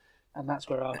unveiled, and that's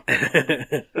where our...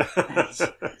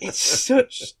 it's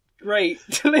such great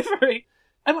delivery.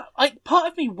 And part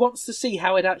of me wants to see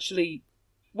how it actually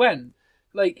went.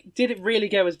 Like, did it really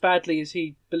go as badly as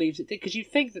he believes it did? Because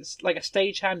you'd think that like a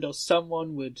stagehand or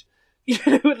someone would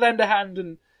lend a hand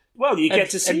and... Well, you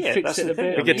get to see it. That's the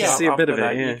thing. You get to see a bit of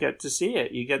it. You get to see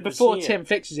it. You get before to see Tim it.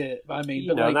 fixes it. I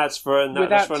mean, but that's for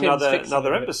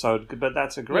another episode. But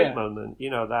that's a great moment.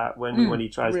 That when he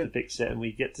tries to fix it, and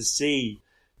we get to see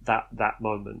that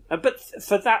moment. But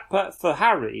for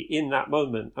Harry in that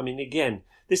moment, I mean, again,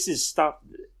 this is stuff.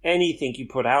 Anything you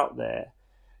put out there,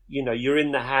 you're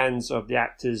in the hands of the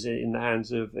actors, in the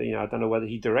hands of I don't know whether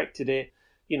he directed it.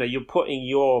 You're putting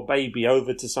your baby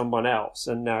over to someone else,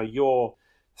 and now your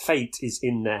fate is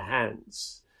in their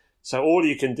hands. So all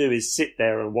you can do is sit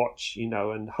there and watch,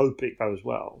 and hope it goes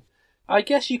well. I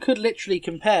guess you could literally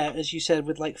compare, as you said,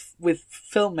 with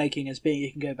filmmaking as being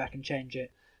you can go back and change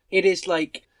it. It is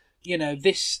like,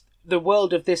 the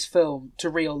world of this film to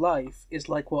real life is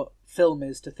like what film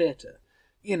is to theatre.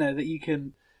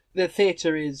 The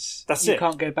theatre is,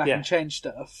 can't go back and change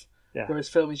stuff, whereas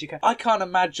film is you can. I can't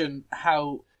imagine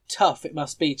how tough it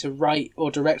must be to write or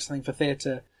direct something for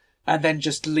theatre and then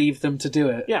just leave them to do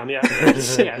it. Yeah, I mean,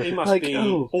 it must Like, be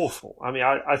oh. awful. I mean,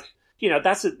 I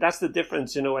that's the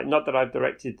difference in a way. Not that I've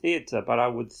directed theatre, but I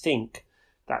would think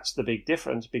that's the big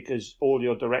difference, because all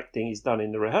your directing is done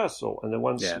in the rehearsal, and then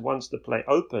once the play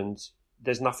opens,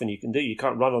 there's nothing you can do. You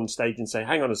can't run on stage and say,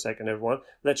 "Hang on a second, everyone,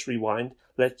 let's rewind.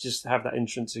 Let's just have that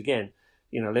entrance again.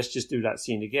 Let's just do that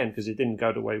scene again because it didn't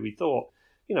go the way we thought."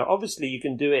 Obviously you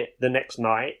can do it the next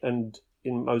night, and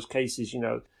in most cases,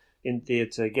 in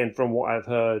theatre, again, from what I've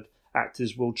heard,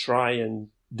 actors will try and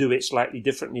do it slightly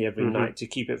differently every night to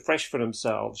keep it fresh for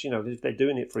themselves. If they're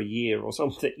doing it for a year or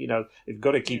something, they've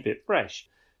got to keep it fresh.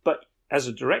 But as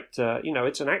a director,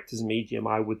 it's an actor's medium,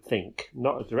 I would think,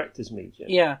 not a director's medium.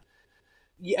 Yeah.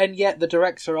 And yet the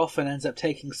director often ends up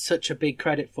taking such a big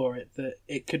credit for it that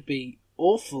it could be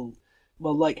awful.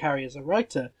 Well, like Harry as a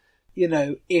writer,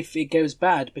 if it goes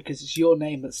bad because it's your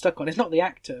name that's stuck on. It's not the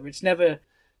actor. It's never...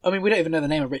 I mean, we don't even know the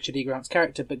name of Richard E. Grant's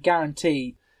character, but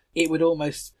guarantee it would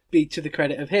almost be to the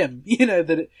credit of him,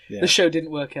 that the show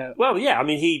didn't work out. Well, yeah, I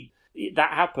mean,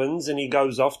 that happens and he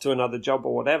goes off to another job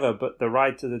or whatever, but the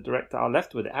writer, the director are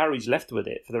left with it. Harry's left with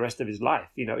it for the rest of his life,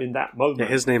 in that moment. Yeah,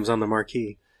 his name's on the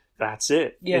marquee. That's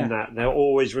it. Yeah. In that, they'll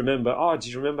always remember, do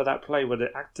you remember that play where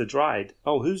the actor died?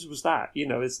 Oh, whose was that?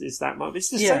 It's that moment. It's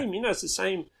the same, it's the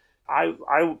same.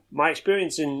 My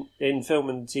experience in film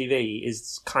and TV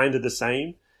is kind of the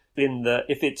same, in that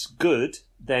if it's good,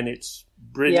 then it's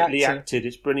brilliantly acted,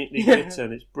 it's brilliantly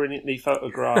written, it's brilliantly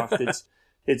photographed,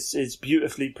 it's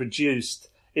beautifully produced.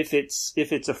 If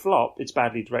it's a flop, it's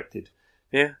badly directed.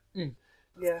 Yeah.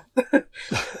 Yeah.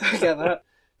 I get that.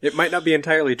 It might not be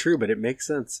entirely true, but it makes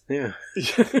sense. Yeah.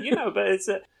 But it's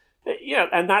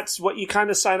and that's what you kind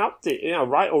of sign up to,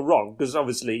 right or wrong, because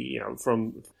obviously,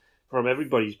 from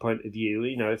everybody's point of view,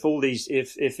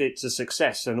 if it's a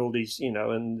success and all these,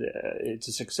 and it's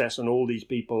a success and all these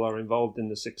people are involved in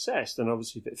the success, then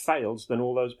obviously if it fails, then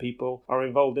all those people are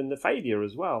involved in the failure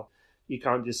as well. You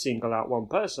can't just single out one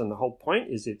person. The whole point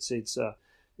is it's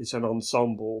an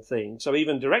ensemble thing. So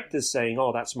even directors saying,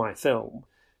 "Oh, that's my film,"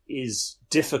 is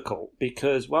difficult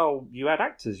because, well, you had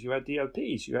actors, you had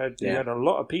DOPs, you had a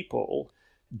lot of people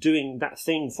doing that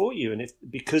thing for you, and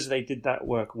because they did that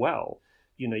work well,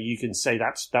 you can say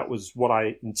that was what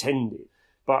I intended,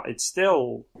 but it's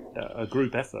still a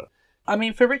group effort. I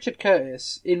mean, for Richard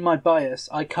Curtis, in my bias,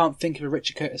 I can't think of a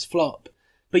Richard Curtis flop.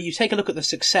 But you take a look at the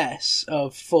success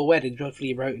of Four Weddings, which hopefully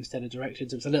he wrote instead of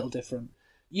directed, so it's a little different.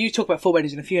 You talk about Four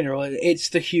Weddings and a Funeral, it's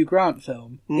the Hugh Grant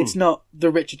film. It's not the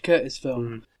Richard Curtis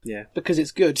film. Yeah. Because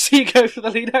it's good, so you go for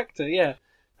the lead actor, yeah.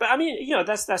 But I mean,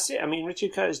 that's it. I mean,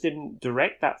 Richard Curtis didn't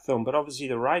direct that film, but obviously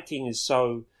the writing is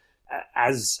so,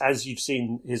 as you've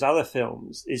seen his other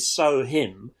films, is so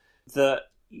him that,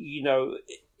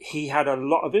 he had a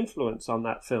lot of influence on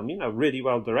that film, really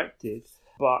well directed.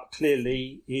 But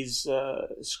clearly his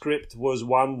script was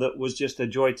one that was just a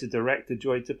joy to direct, a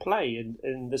joy to play.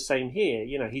 And the same here,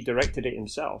 he directed it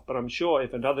himself. But I'm sure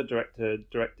if another director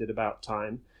directed About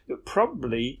Time, it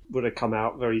probably would have come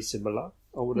out very similar,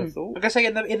 I would have thought. Like I say,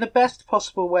 in the best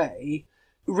possible way,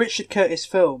 Richard Curtis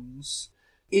films,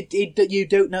 you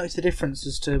don't notice the difference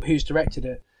as to who's directed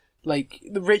it. Like,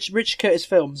 the Richard Curtis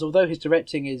films, although his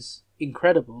directing is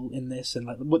incredible in this, and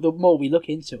like the more we look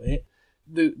into it,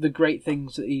 the great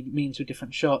things that he means with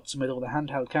different shots and with all the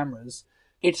handheld cameras,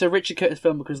 it's a Richard Curtis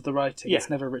film because of the writing. Yeah. It's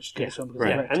never a Richard Curtis film because of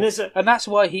the directing. And that's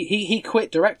why he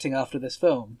quit directing after this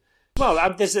film. Well,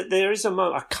 there is a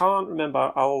moment, I can't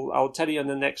remember, I'll tell you in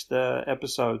the next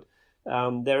episode,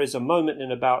 there is a moment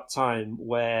in About Time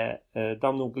where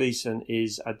Domhnall Gleeson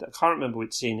is, I can't remember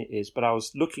which scene it is, but I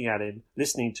was looking at him,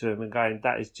 listening to him and going,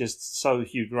 that is just so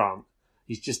Hugh Grant.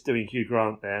 He's just doing Hugh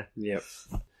Grant there. Yep.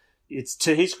 It's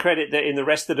to his credit that in the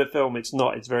rest of the film it's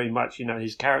not. It's very much,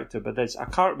 his character. But I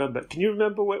can't remember. Can you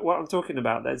remember what I'm talking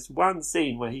about? There's one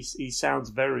scene where he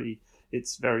sounds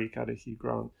it's very kind of Hugh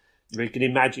Grant. You can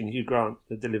imagine Hugh Grant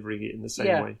delivering it in the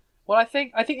same way. Well, I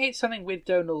think it's something with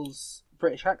Domhnall's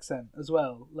British accent as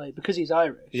well. Like, because he's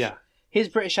Irish. Yeah. His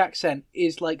British accent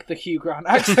is like the Hugh Grant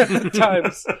accent at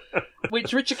times.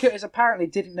 Which Richard Curtis apparently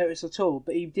didn't notice at all,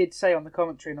 but he did say on the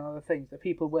commentary and other things that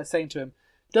people were saying to him,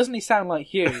 "Doesn't he sound like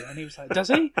Hugh?" And he was like, "Does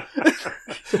he?"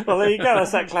 Well, there you go.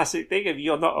 That's that classic thing of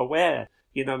you're not aware.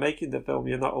 Making the film,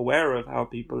 you're not aware of how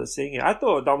people are seeing it. I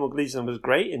thought Domhnall Gleeson was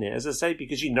great in it, as I say,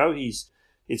 because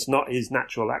it's not his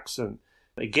natural accent.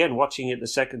 Again, watching it the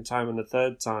second time and the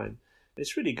third time,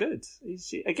 it's really good.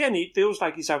 He feels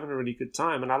like he's having a really good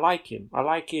time, and I like him. I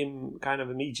like him kind of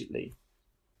immediately.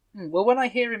 Well, when I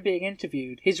hear him being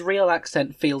interviewed, his real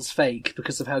accent feels fake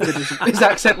because of how good his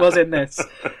accent was in this.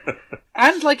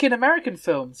 And like in American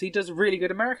films, he does a really good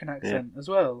American accent as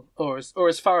well, or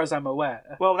as far as I'm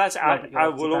aware. Well, that's I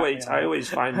will always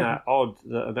find that odd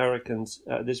that Americans.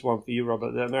 This one for you,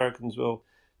 Robert. The Americans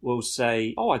will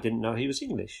say, "Oh, I didn't know he was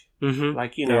English." Mm-hmm.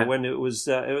 Like when it was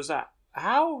that.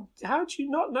 How do you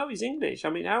not know he's English? I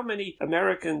mean, how many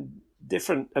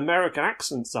different American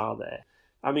accents are there?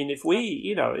 I mean, if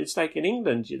we, it's like in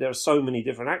England, there are so many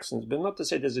different accents, but not to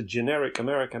say there's a generic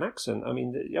American accent. I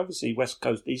mean, obviously West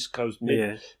Coast, East Coast,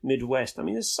 Midwest. I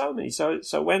mean, there's so many. So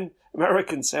when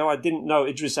Americans say, "Oh, I didn't know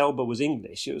Idris Elba was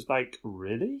English," it was like,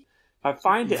 really? I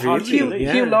find it hard to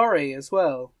believe. Hugh Laurie as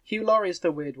well. Hugh Laurie is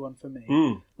the weird one for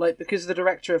me. Like, because the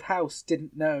director of House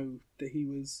didn't know that he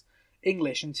was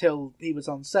English until he was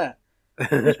on set.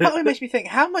 Which probably makes me think,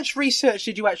 how much research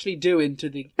did you actually do into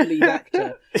the lead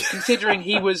actor, considering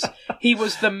he was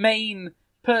the main,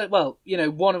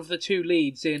 one of the two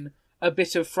leads in A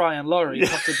Bit of Fry and Laurie,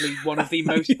 possibly one of the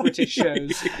most British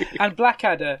shows, and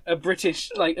Blackadder,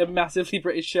 a massively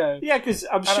British show. Yeah, because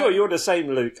I'm sure you're the same,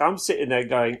 Luke. I'm sitting there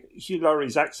going, Hugh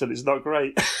Laurie's accent is not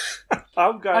great.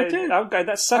 I'm going,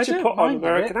 that's such a put-on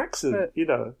American accent,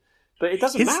 But it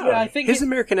doesn't matter. I think his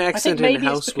American accent in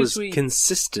House was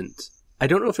consistent. I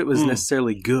don't know if it was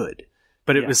necessarily good,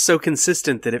 but it was so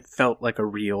consistent that it felt like a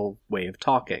real way of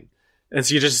talking. And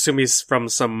so you just assume he's from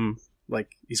some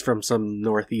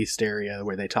Northeast area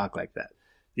where they talk like that.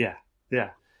 Yeah,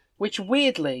 yeah. Which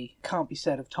weirdly can't be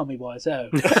said of Tommy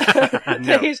Wiseau.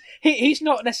 No. He's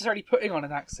not necessarily putting on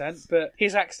an accent, but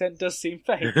his accent does seem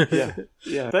fake.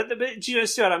 Yeah. But do you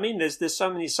see what I mean? There's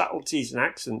so many subtleties in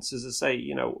accents. As I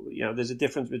say, there's a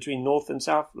difference between North and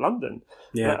South London,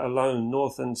 let alone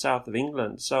North and South of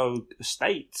England. So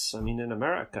states, I mean, in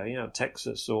America,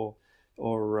 Texas or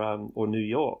New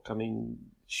York. I mean,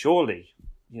 surely,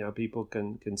 people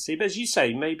can see. But as you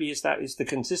say, maybe it's the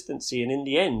consistency, and in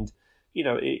the end,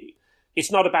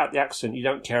 it's not about the accent. You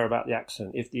don't care about the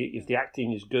accent. If the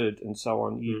acting is good and so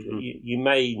on, you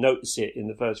may notice it in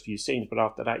the first few scenes, but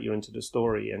after that you're into the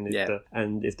story, and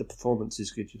if the performance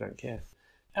is good, you don't care.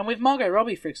 And with Margot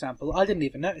Robbie, for example, I didn't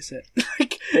even notice it.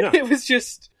 It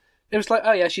was like,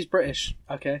 oh yeah, she's British.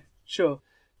 Okay, sure,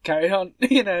 carry on.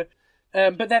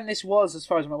 But then this was, as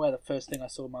far as I'm aware, the first thing I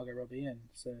saw Margot Robbie in.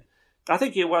 So. I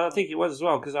think it was as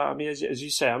well, because I mean, as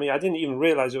you say, I mean, I didn't even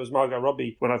realise it was Margot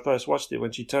Robbie when I first watched it,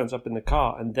 when she turns up in the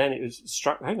car, and then it was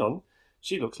struck. Hang on,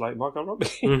 she looks like Margot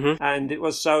Robbie, and it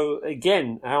was so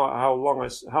again how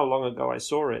long ago I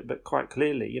saw it, but quite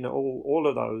clearly, all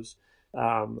of those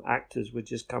actors were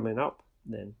just coming up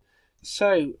then.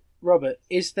 So, Robert,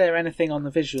 is there anything on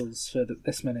the visuals for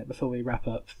this minute before we wrap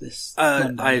up this?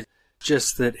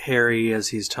 Just that Harry, as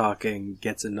he's talking,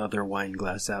 gets another wine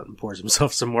glass out and pours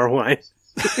himself some more wine.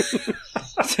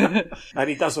 And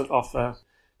he doesn't offer...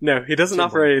 No, he doesn't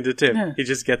offer anything to Tim. Yeah. He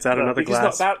just gets out another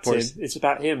glass. It's not about Tim, it's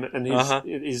about him and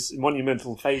his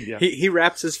monumental failure. He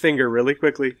wraps his finger really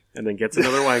quickly and then gets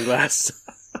another wine glass.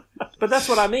 But that's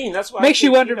what I mean. That's what makes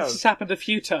you wonder if this has happened a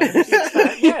few times.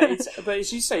 But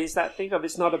as you say, it's that thing of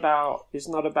it's not about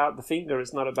the finger,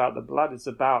 it's not about the blood, it's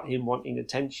about him wanting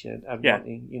attention and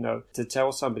wanting, to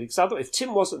tell somebody. Because otherwise, if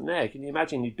Tim wasn't there, can you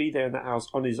imagine he'd be there in that house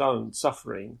on his own,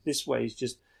 suffering? This way, is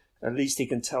just at least he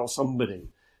can tell somebody.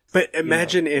 But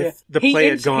imagine if the play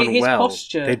had gone well,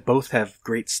 they'd both have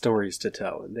great stories to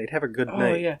tell, and they'd have a good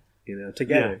night,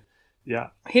 together. Yeah.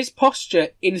 His posture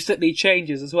instantly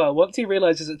changes as well. Once he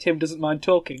realises that Tim doesn't mind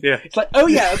talking, it's like, oh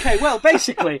yeah, okay, well,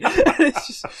 basically. It's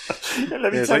just...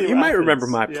 Let me tell you might remember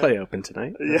my play open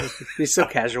tonight. Yeah. He's so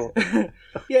casual.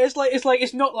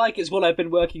 It's not like it's what I've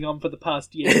been working on for the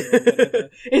past year or whatever.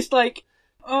 It's like,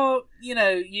 I'm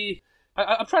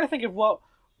trying to think of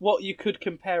what you could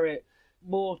compare it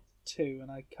more to, and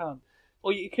I can't.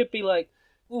 Or you could be like,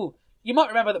 ooh, you might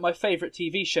remember that my favourite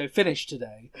TV show finished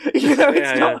today.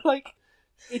 It's not like...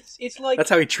 It's like... That's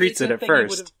how he treats it at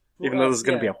first, even though this is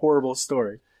going to be a horrible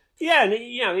story. Yeah,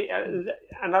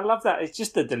 and I love that. It's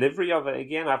just the delivery of it.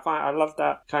 Again, I love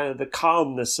that kind of the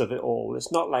calmness of it all.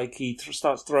 It's not like he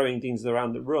starts throwing things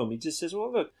around the room. He just says,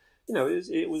 well, look,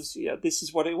 it was this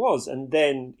is what it was. And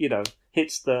then,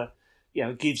 hits the...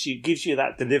 gives you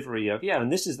that delivery of,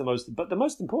 and this is the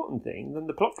most important thing, and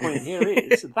the plot point here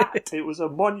is that it was a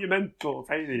monumental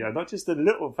failure, not just a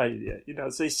little failure,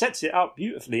 so he sets it up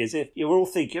beautifully as if you're all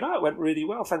thinking, it went really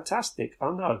well, fantastic.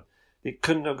 Oh no, it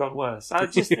couldn't have gone worse.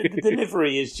 The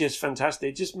delivery is just fantastic.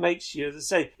 It just makes you, as I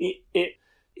say,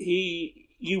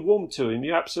 you warm to him,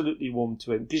 you absolutely warm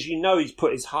to him, because he's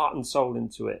put his heart and soul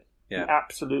into it. Yeah. He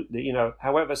absolutely,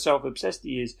 however self-obsessed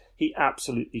he is, he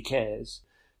absolutely cares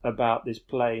about this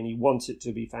play, and he wants it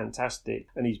to be fantastic,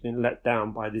 and he's been let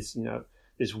down by this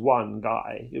this one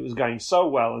guy. It was going so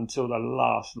well until the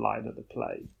last line of the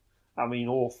play. I mean,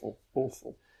 awful.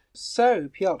 So,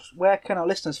 Piotr, where can our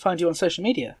listeners find you on social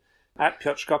media? At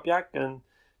Piotr Kopiak, and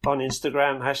on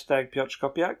Instagram, #Piotr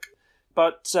Kopiak.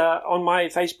 But on my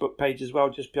Facebook page as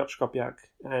well, just Piotr Kopiak.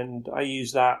 And I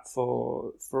use that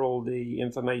for all the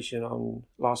information on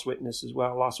Last Witness as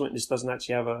well. Last Witness doesn't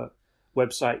actually have a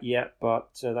website yet, but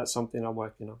that's something I'm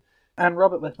working on. And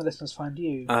Robert, where can the listeners find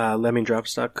you?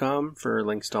 Lemmingdrops.com for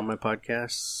links to all my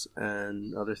podcasts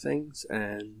and other things,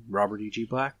 and Robert E.G.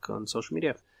 Black on social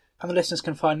media. And the listeners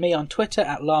can find me on Twitter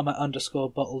at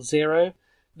llama_bottle0.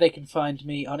 They can find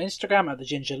me on Instagram at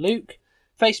TheGingerLuke,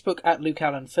 Facebook at Luke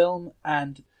Allen Film,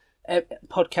 and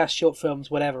podcast, short films,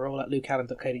 whatever, all at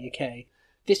lukeallen.co.uk.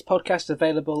 This podcast is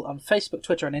available on Facebook,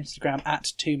 Twitter, and Instagram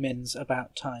at 2 Mins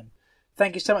About Time.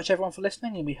 Thank you so much, everyone, for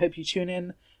listening, and we hope you tune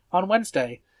in on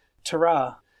Wednesday.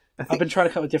 Ta-ra. I've been trying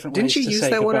to come up with different ways to say goodbye. Didn't you use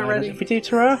that one already? If we do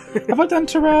ta-ra? Have I done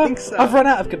ta-ra? I think so. I've run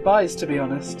out of goodbyes, to be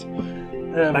honest.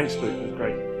 Thanks, Luke. It was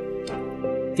great.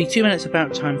 The 2 Minutes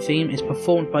About Time theme is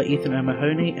performed by Ethan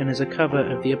O'Mahony and is a cover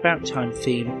of the About Time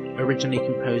theme, originally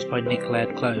composed by Nick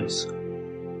Laird-Close.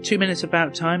 2 Minutes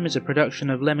About Time is a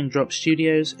production of Lemming Drop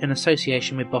Studios in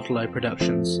association with Bottle O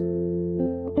Productions.